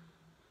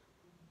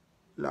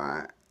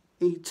 Like,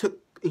 he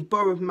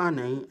borrowed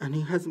money and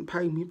he hasn't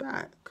paid me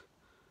back.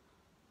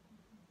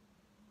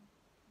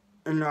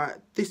 And like,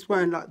 this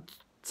weren't like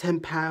 £10,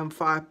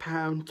 £5,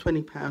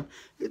 £20.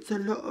 It's a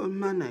lot of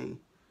money.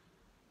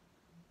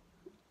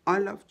 I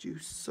loved you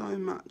so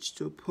much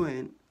to a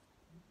point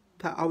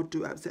that I would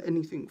do absolutely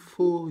anything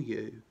for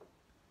you.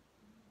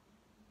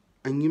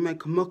 And you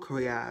make a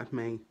mockery out of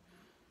me.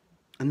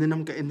 And then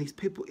I'm getting these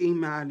people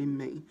emailing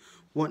me,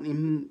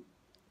 wanting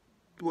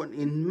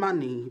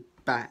money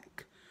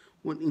back,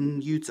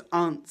 wanting you to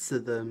answer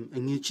them,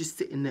 and you're just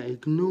sitting there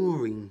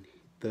ignoring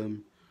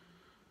them.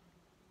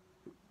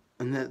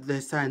 And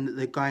they're saying that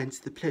they're going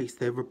to the police,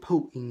 they're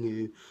reporting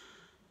you.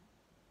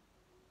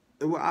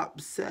 They were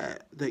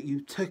upset that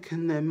you've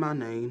taken their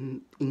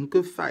money in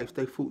good faith.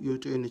 They thought you were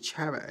doing a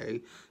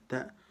charity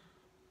that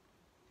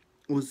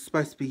was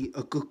supposed to be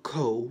a good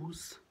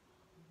cause.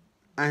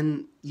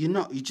 And you're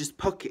not, you're just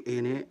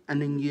pocketing it,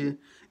 and then you're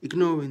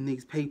ignoring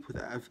these people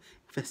that have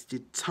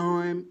invested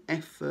time,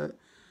 effort,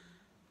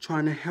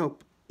 trying to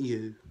help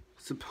you,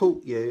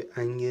 support you,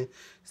 and you're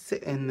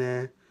sitting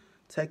there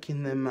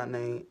taking their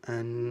money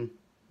and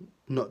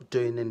not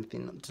doing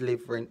anything, not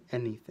delivering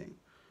anything,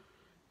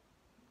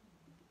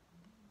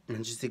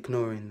 and just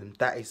ignoring them.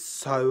 That is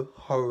so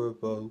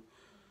horrible.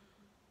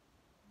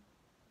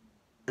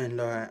 And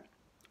like,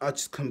 I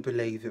just couldn't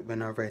believe it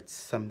when I read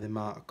some of them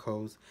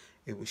articles.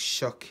 It was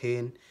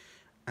shocking.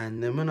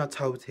 And then when I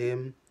told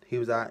him, he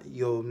was like,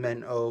 "You're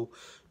mental.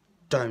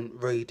 Don't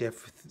read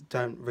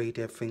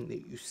everything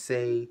that you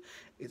see.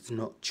 It's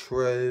not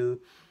true.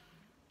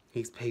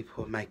 These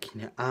people are making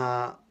it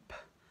up."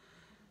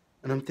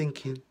 And I'm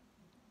thinking,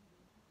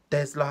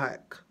 there's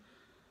like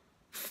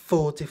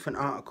 4 different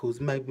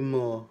articles, maybe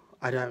more,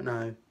 I don't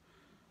know.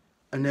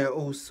 And they're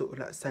all sort of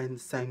like saying the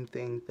same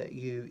thing, that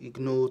you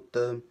ignored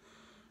them,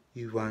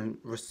 you won't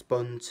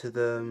respond to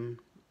them,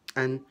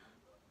 and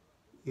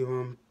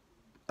you're on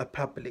a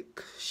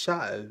public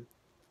show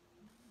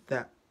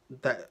that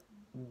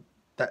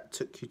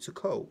took you to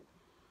court,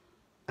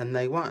 and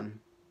they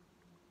won.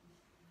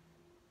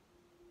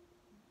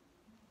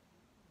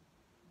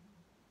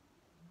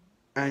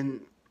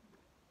 And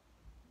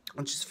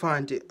I just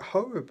find it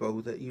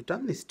horrible that you've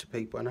done this to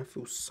people, and I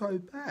feel so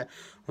bad.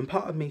 And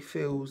part of me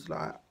feels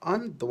like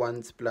I'm the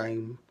one to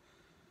blame.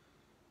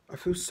 I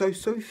feel so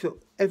sorry for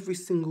every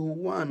single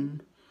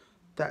one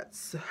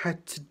that's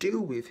had to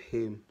deal with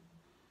him.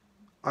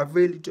 I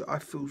really do. I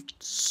feel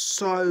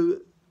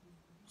so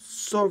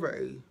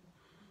sorry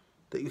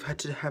that you've had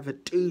to have a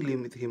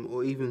dealing with him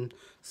or even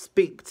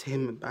speak to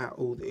him about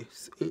all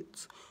this.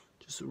 It's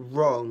just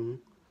wrong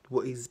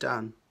what he's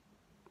done.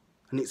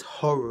 And it's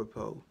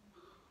horrible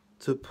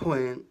to a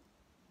point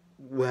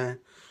where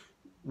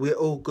we're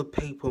all good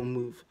people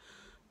and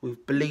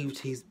we've believed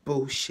he's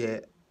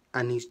bullshit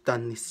and he's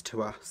done this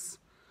to us.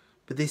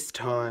 But this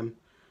time,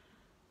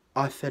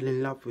 I fell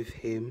in love with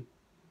him,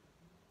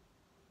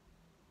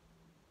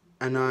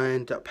 and I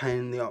ended up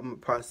paying the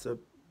ultimate price of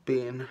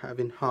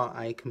having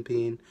heartache and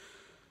being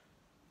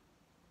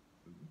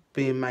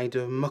made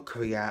a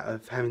mockery out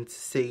of, having to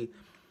see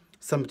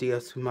somebody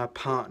else with my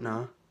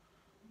partner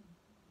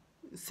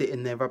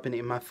sitting there rubbing it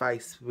in my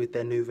face with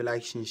their new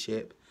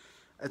relationship,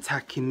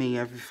 attacking me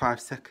every 5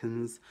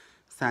 seconds,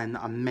 saying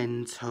that I'm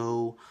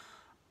mental,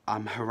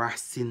 I'm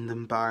harassing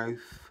them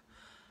both.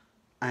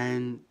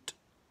 And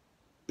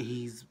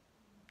he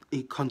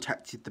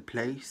contacted the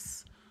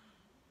police.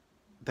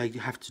 They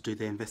have to do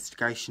their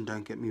investigation,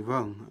 don't get me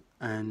wrong,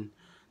 and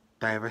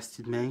they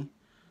arrested me.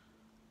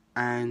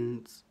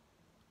 And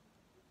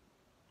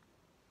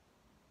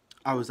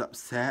I was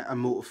upset and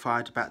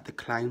mortified about the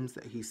claims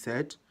that he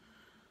said.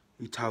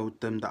 He told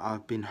them that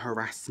I've been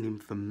harassing him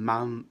for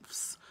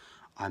months,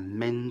 I'm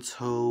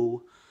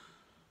mental,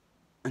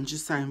 and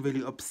just saying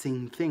really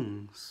obscene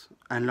things.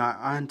 And like,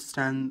 I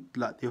understand,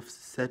 like the officer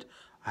said,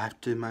 I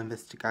have to do my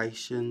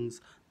investigations.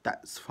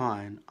 That's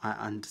fine, I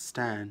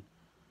understand.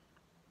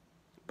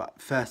 But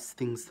first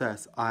things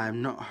first, I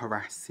am not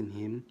harassing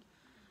him.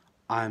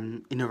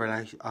 I'm in a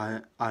relation.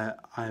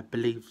 I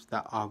believe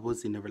that I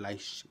was in a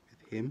relationship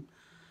with him,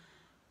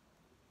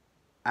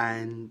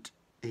 and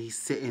he's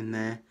sitting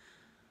there.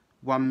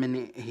 1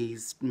 minute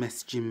he's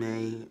messaging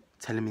me,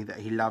 telling me that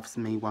he loves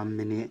me. 1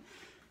 minute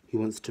he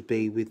wants to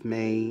be with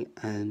me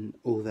and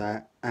all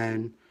that,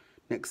 and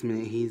next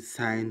minute he's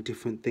saying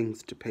different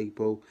things to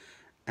people,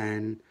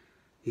 and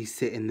he's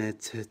sitting there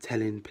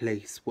telling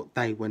police what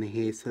they want to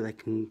hear so they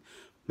can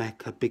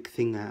make a big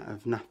thing out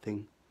of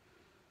nothing.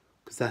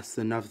 Because that's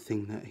another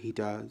thing that he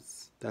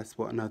does. That's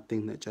what another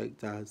thing that Jake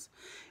does.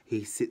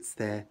 He sits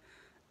there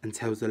and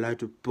tells a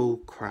load of bull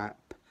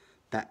crap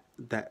that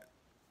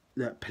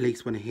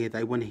police want to hear.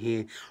 They want to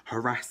hear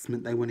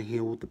harassment. They want to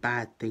hear all the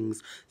bad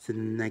things, so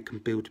then they can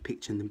build a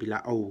picture and then be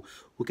like, oh,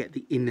 we'll get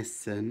the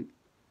innocent,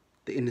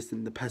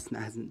 the person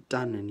that hasn't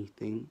done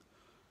anything,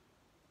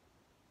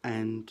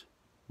 and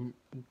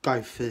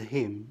go for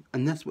him.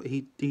 And that's what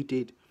he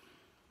did.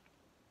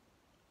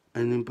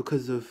 And then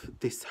because of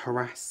this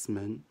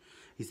harassment,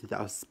 he said that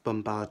I was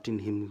bombarding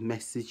him with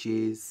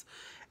messages,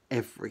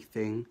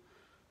 everything.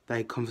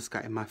 They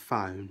confiscated my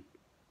phone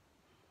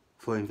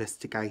for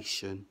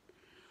investigation,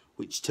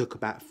 which took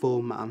about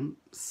 4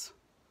 months.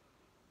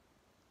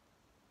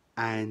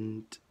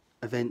 And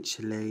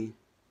eventually,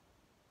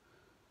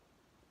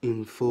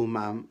 in 4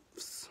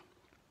 months,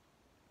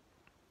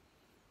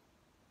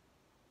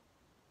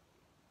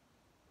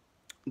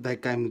 they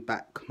gave me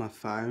back my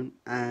phone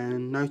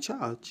and no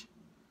charge.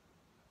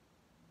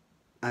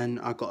 And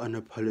I got an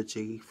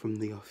apology from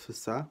the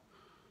officer.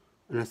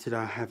 And I said,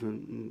 I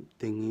haven't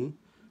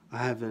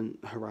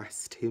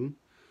harassed him.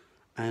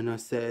 And I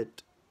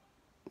said,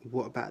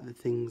 what about the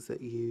things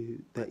that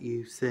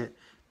you said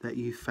that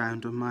you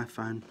found on my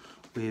phone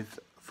with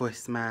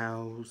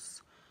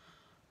voicemails,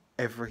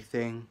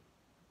 everything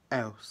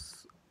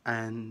else?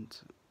 And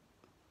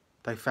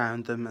they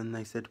found them and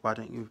they said, why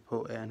don't you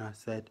report it? And I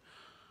said,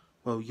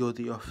 well, you're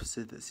the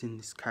officer that's in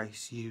this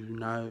case. You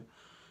know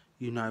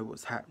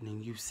what's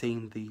happening. You've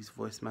seen these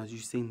voicemails.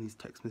 You've seen these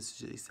text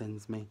messages he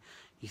sends me.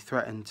 He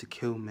threatened to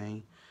kill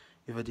me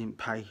if I didn't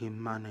pay him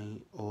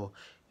money, or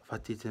if I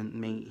didn't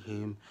meet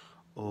him,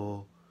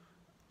 or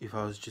if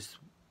I was just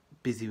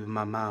busy with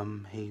my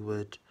mum, he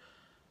would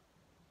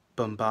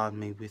bombard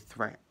me with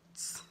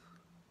threats.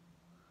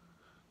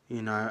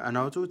 And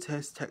I would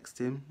always text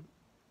him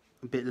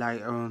a bit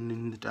later on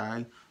in the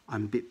day.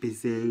 I'm a bit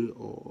busy,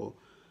 or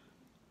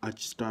I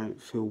just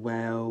don't feel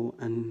well,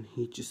 and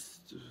he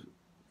just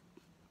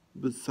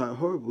was so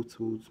horrible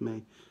towards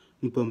me.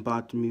 He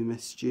bombarded me with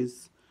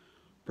messages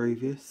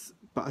previous,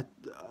 but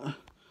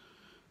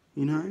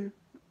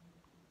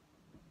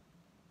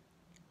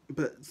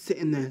but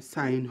sitting there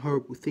saying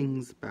horrible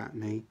things about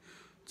me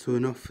to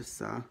an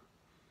officer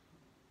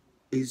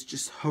is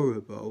just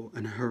horrible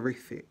and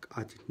horrific.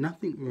 I did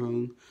nothing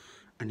wrong,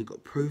 and it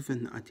got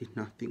proven that I did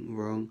nothing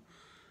wrong,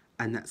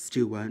 and that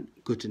still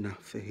weren't good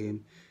enough for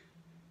him.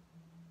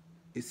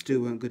 It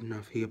still weren't good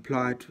enough. He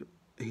applied.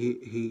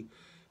 He's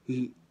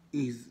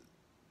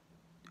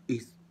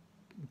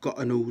got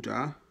an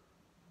order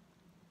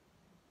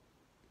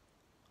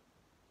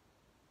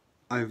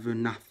over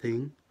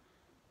nothing.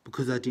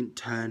 Because I didn't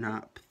turn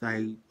up,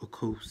 they, of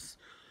course,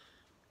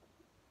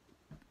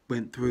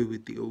 went through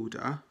with the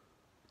order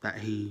that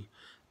he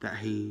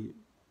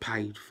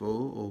paid for,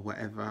 or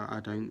whatever. I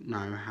don't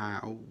know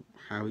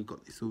how he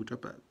got this order,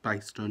 but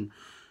based on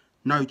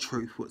no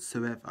truth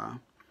whatsoever.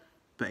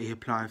 But he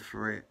applied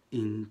for it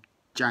in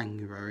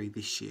January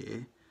this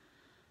year,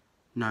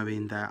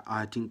 knowing that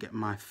I didn't get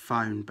my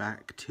phone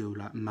back till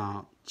like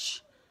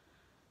March,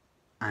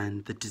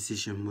 and the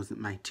decision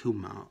wasn't made till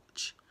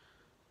March.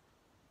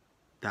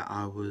 That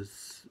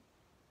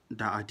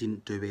I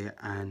didn't do it,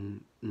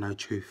 and no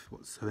truth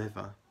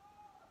whatsoever.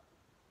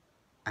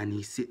 And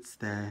he sits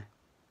there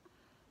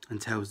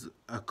and tells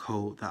a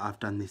court that I've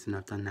done this and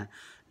I've done that,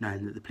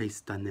 knowing that the police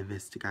have done the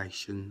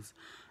investigations,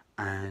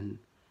 and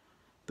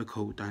the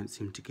court don't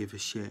seem to give a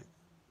shit.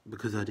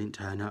 Because I didn't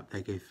turn up,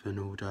 they gave an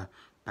order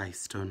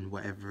based on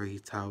whatever he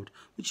told,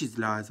 which is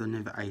lies. I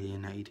never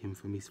alienated him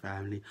from his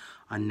family.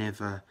 I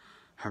never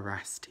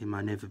harassed him.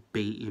 I never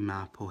beat him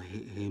up or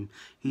hit him.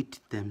 He did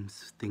them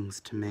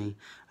things to me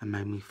and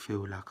made me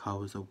feel like I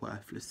was a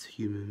worthless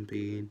human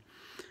being.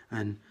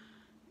 And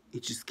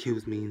it just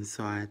kills me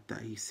inside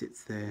that he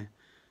sits there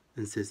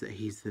and says that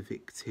he's the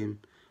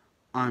victim.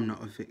 I'm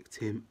not a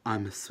victim.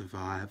 I'm a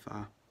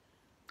survivor.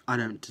 I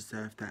don't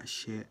deserve that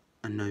shit,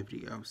 and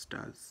nobody else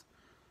does.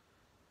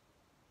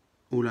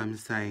 All I'm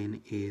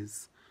saying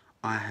is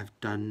I have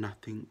done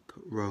nothing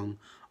wrong.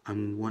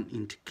 I'm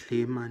wanting to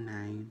clear my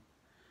name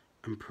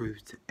and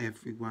prove to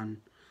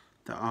everyone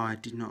that I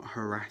did not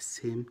harass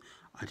him.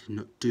 I did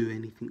not do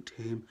anything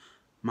to him.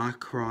 My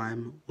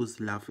crime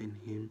was loving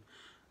him,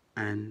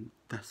 and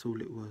that's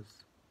all it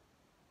was.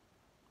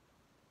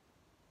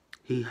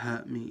 He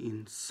hurt me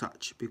in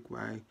such a big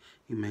way.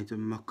 He made a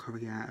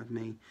mockery out of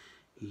me.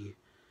 He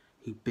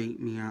beat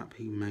me up.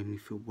 He made me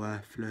feel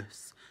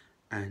worthless,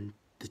 and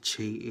the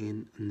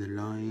cheating and the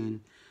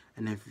lying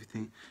and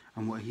everything.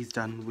 And what he's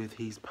done with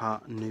his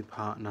new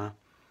partner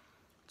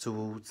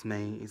towards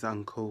me is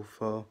uncalled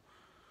for,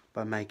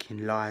 by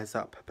making lies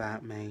up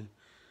about me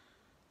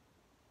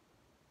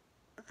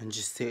and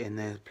just sitting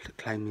there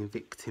claiming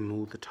victim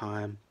all the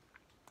time.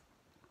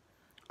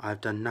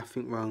 I've done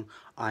nothing wrong.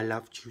 I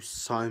loved you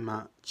so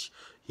much.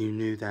 You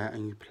knew that,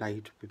 and you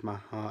played with my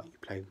heart, you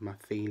played with my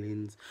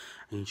feelings,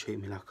 and you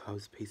treated me like I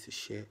was a piece of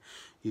shit.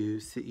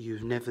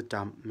 You've never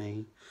dumped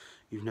me.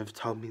 You've never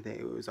told me that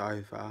it was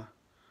over,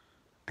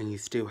 and you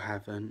still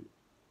haven't.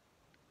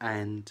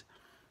 And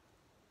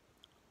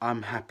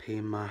I'm happy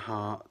in my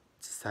heart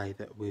to say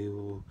that we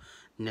will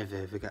never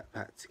ever get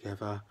back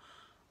together.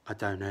 I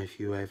don't know if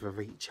you ever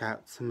reach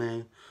out to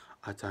me.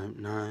 I don't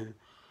know.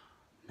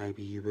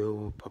 Maybe you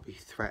will probably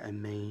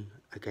threaten me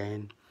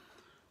again.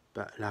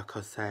 But like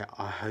I say,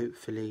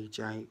 hopefully,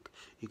 Jake,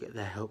 you get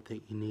the help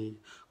that you need,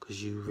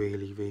 because you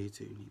really, really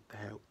do need the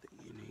help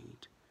that you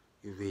need.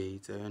 You really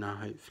do. And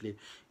hopefully,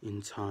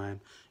 in time,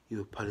 you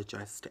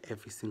apologise to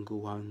every single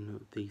one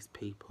of these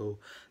people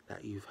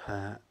that you've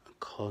hurt,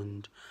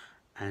 conned,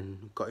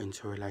 and got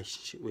into a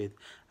relationship with,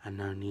 and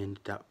only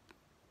ended up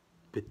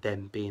with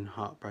them being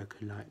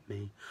heartbroken like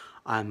me.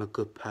 I'm a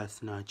good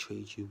person. I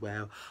treated you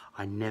well.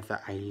 I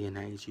never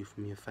alienated you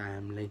from your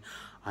family.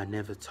 I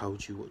never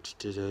told you what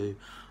to do.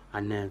 I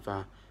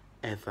never,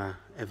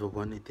 ever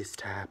wanted this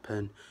to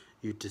happen.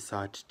 you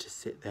decided to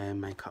sit there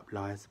and make up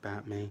lies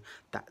about me.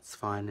 That's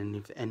fine. And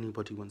if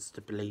anybody wants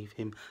to believe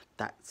him,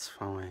 that's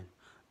fine.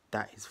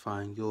 That is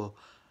fine. You're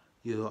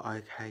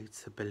okay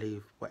to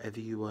believe whatever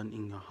you want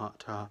in your heart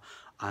to heart.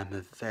 I'm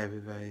a very,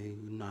 very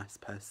nice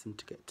person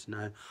to get to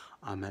know.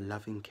 I'm a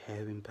loving,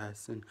 caring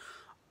person.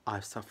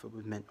 I've suffered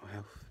with mental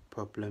health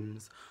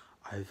problems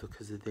over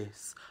because of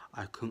this.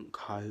 I couldn't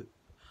cope.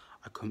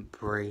 I couldn't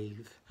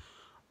breathe.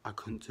 I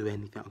couldn't do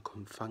anything. I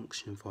couldn't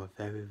function for a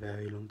very,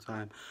 very long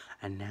time.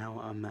 And now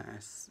I'm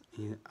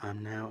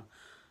now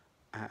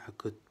at a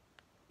good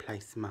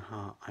place in my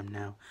heart. I'm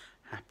now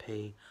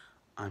happy.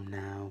 I'm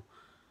now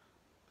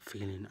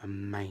feeling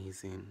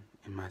amazing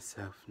in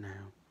myself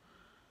now.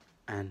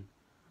 And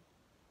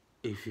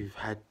if you've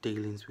had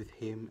dealings with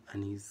him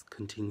and he's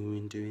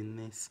continuing doing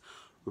this,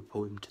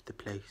 report him to the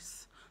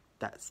police.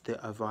 That's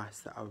the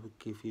advice that I would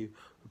give you.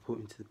 Report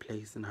him to the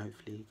police and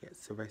hopefully he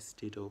gets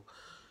arrested or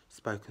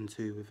spoken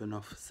to with an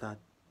officer.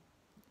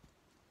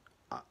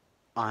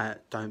 I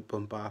don't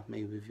bombard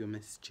me with your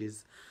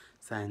messages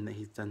saying that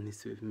he's done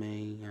this with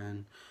me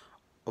and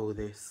all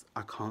this.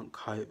 I can't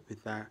cope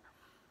with that.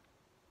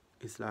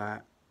 It's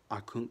like I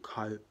couldn't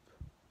cope.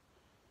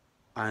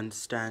 I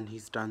understand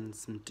he's done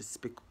some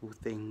despicable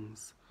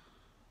things.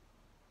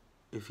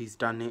 If he's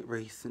done it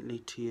recently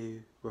to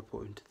you,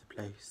 report him to the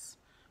police.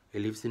 He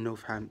lives in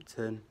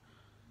Northampton.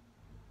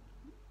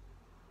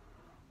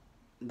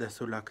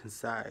 That's all I can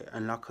say.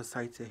 And like I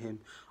say to him,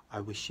 I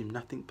wish him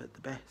nothing but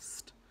the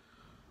best.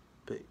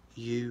 But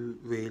you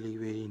really,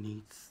 really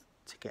need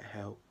to get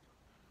help.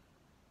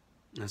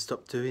 And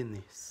stop doing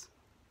this.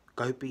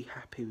 Go be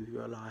happy with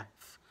your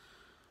life.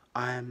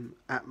 I am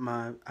at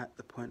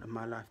the point of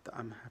my life that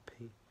I'm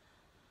happy.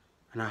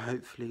 And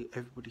hopefully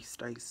everybody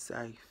stays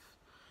safe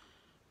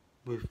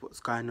with what's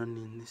going on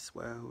in this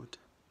world.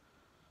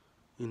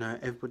 You know,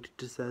 everybody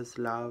deserves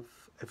love.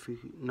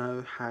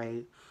 No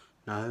hate,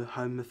 no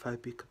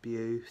homophobic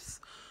abuse,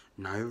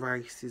 no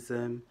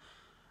racism.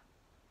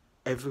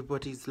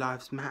 Everybody's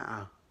lives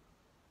matter.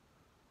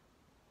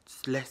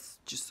 Let's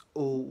just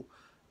all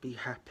be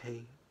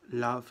happy,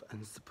 love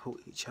and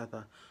support each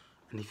other.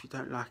 And if you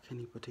don't like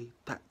anybody,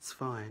 that's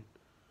fine.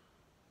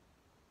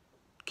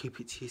 Keep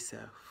it to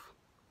yourself.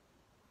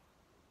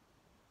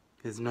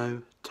 There's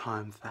no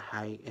time for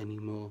hate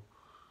anymore.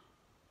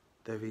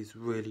 There is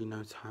really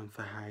no time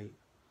for hate.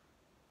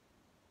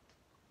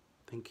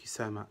 Thank you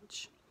so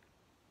much.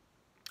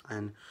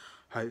 And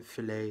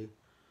hopefully,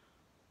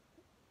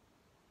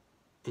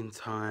 in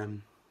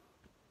time,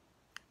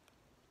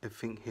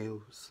 everything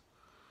heals.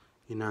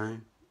 You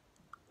know,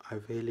 I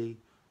really,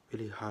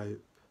 really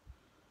hope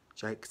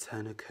Jake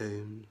Turner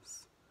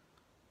Coombs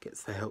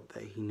gets the help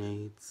that he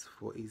needs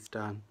for what he's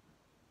done.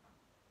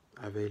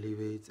 I really,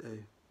 really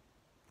do.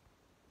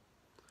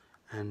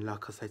 And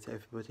like I say to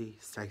everybody,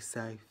 stay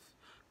safe,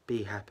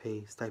 be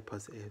happy, stay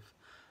positive,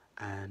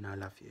 and I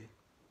love you.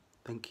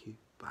 Thank you.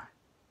 Bye.